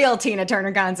a real Tina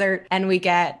Turner concert, and we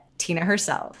get Tina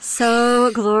herself.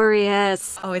 So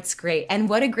glorious. Oh, it's great. And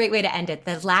what a great way to end it.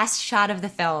 The last shot of the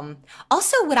film.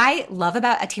 Also, what I love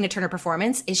about a Tina Turner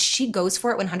performance is she goes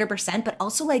for it 100%, but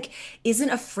also, like,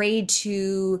 isn't afraid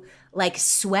to, like,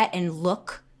 sweat and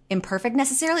look imperfect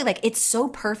necessarily. Like, it's so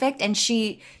perfect, and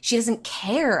she doesn't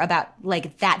care about,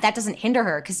 like, that doesn't hinder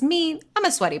her. Because me, I'm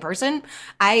a sweaty person.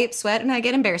 I sweat and I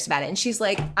get embarrassed about it. And she's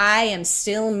like, I am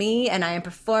still me and I am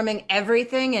performing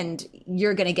everything and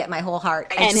you're gonna get my whole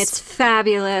heart. And it's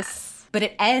fabulous. But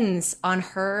it ends on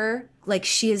her, like,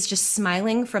 she is just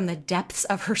smiling from the depths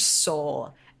of her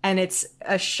soul. And it's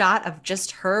a shot of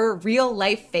just her real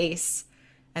life face.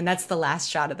 And that's the last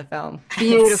shot of the film.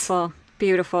 Beautiful.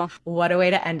 Beautiful. What a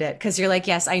way to end it. Because you're like,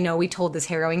 yes, I know we told this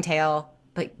harrowing tale,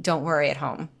 but don't worry at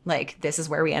home. Like, this is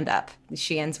where we end up.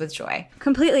 She ends with joy.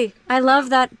 Completely. I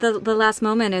love that the last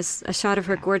moment is a shot of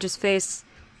her gorgeous face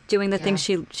doing the things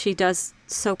she does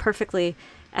so perfectly.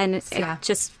 And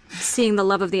just seeing the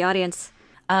love of the audience.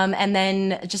 And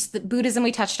then just the Buddhism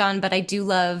we touched on, but I do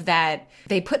love that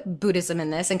they put Buddhism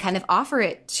in this and kind of offer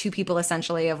it to people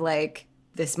essentially of, like,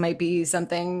 this might be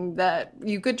something that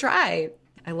you could try.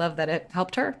 I love that it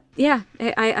helped her. Yeah,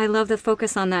 I love the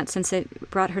focus on that since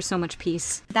it brought her so much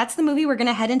peace. That's the movie. We're going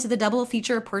to head into the double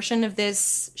feature portion of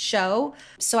this show.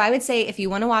 So I would say if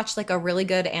you want to watch, like, a really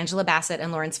good Angela Bassett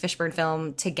and Lawrence Fishburne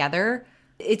film together,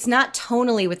 it's not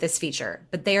tonally with this feature,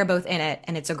 but they are both in it,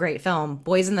 and it's a great film.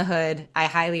 Boys in the Hood, I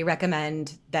highly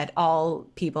recommend that all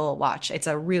people watch. It's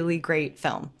a really great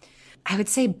film. I would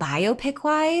say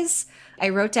biopic-wise, I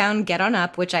wrote down Get On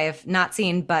Up, which I have not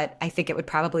seen, but I think it would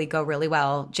probably go really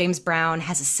well. James Brown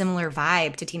has a similar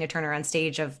vibe to Tina Turner on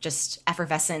stage of just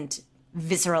effervescent,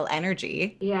 visceral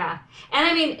energy. Yeah. And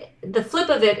I mean, the flip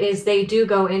of it is they do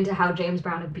go into how James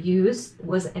Brown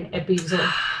was an abuser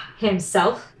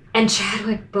himself. And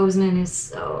Chadwick Boseman is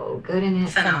so good in it.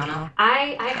 Phenomenal.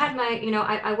 I had my,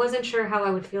 I wasn't sure how I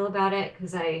would feel about it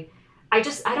because I I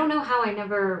don't know how I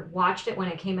never watched it when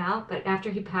it came out, but after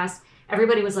he passed,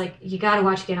 everybody was like, you got to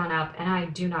watch Get On Up, and I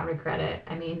do not regret it.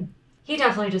 I mean, he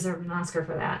definitely deserved an Oscar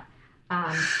for that.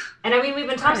 And I mean, we've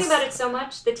been talking about it so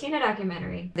much, the Tina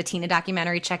documentary. The Tina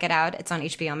documentary, check it out. It's on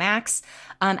HBO Max.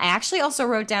 I actually also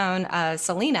wrote down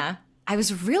Selena. I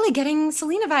was really getting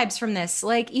Selena vibes from this.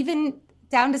 Like, even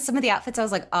down to some of the outfits, I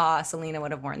was like, Selena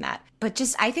would have worn that. But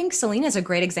just, I think Selena is a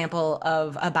great example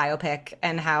of a biopic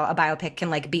and how a biopic can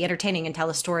like be entertaining and tell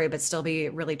a story, but still be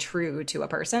really true to a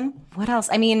person. What else?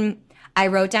 I mean, I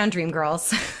wrote down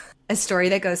Dreamgirls. A story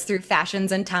that goes through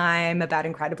fashions and time about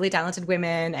incredibly talented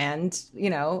women and, you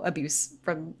know, abuse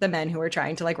from the men who are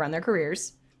trying to like run their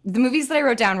careers. The movies that I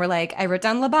wrote down were like, I wrote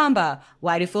down La Bamba,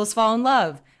 Why Do Fools Fall in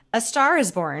Love, A Star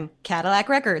Is Born, Cadillac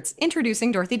Records,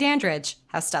 Introducing Dorothy Dandridge,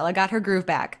 How Stella Got Her Groove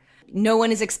Back. No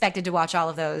one is expected to watch all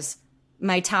of those.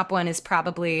 My top one is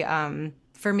probably,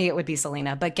 for me, it would be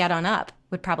Selena, but Get On Up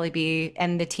would probably be,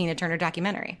 and the Tina Turner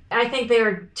documentary. I think they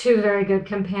are two very good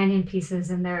companion pieces,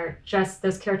 and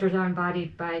those characters are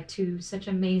embodied by two such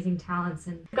amazing talents.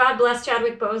 And God bless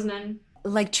Chadwick Boseman.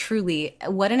 Like, truly,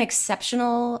 what an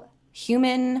exceptional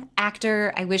human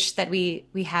actor. I wish that we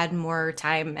had more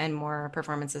time and more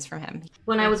performances from him.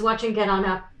 When I was watching Get On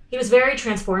Up, he was very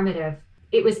transformative.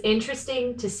 It was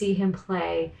interesting to see him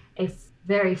play a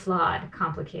very flawed,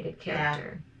 complicated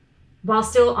character. While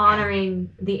still honoring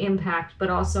the impact,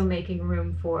 but also making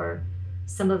room for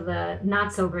some of the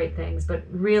not so great things, but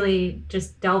really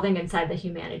just delving inside the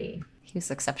humanity. He was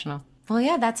exceptional. Well,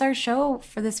 yeah, that's our show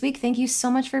for this week. Thank you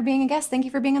so much for being a guest. Thank you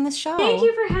for being on this show. Thank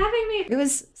you for having me. It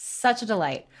was such a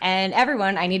delight. And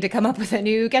everyone, I need to come up with a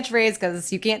new catchphrase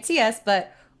because you can't see us,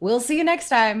 but we'll see you next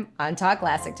time on Talk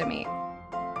Classic to Me.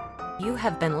 You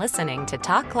have been listening to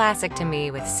Talk Classic to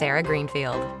Me with Sarah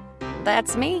Greenfield.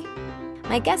 That's me.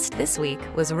 My guest this week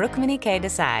was Rukmini K.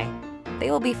 Desai.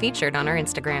 They will be featured on our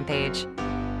Instagram page.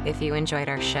 If you enjoyed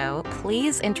our show,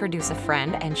 please introduce a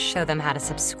friend and show them how to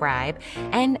subscribe,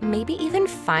 and maybe even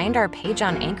find our page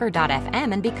on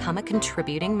anchor.fm and become a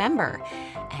contributing member.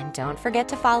 And don't forget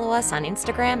to follow us on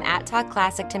Instagram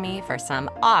 @TalkClassicToMe for some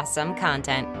awesome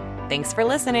content. Thanks for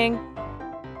listening.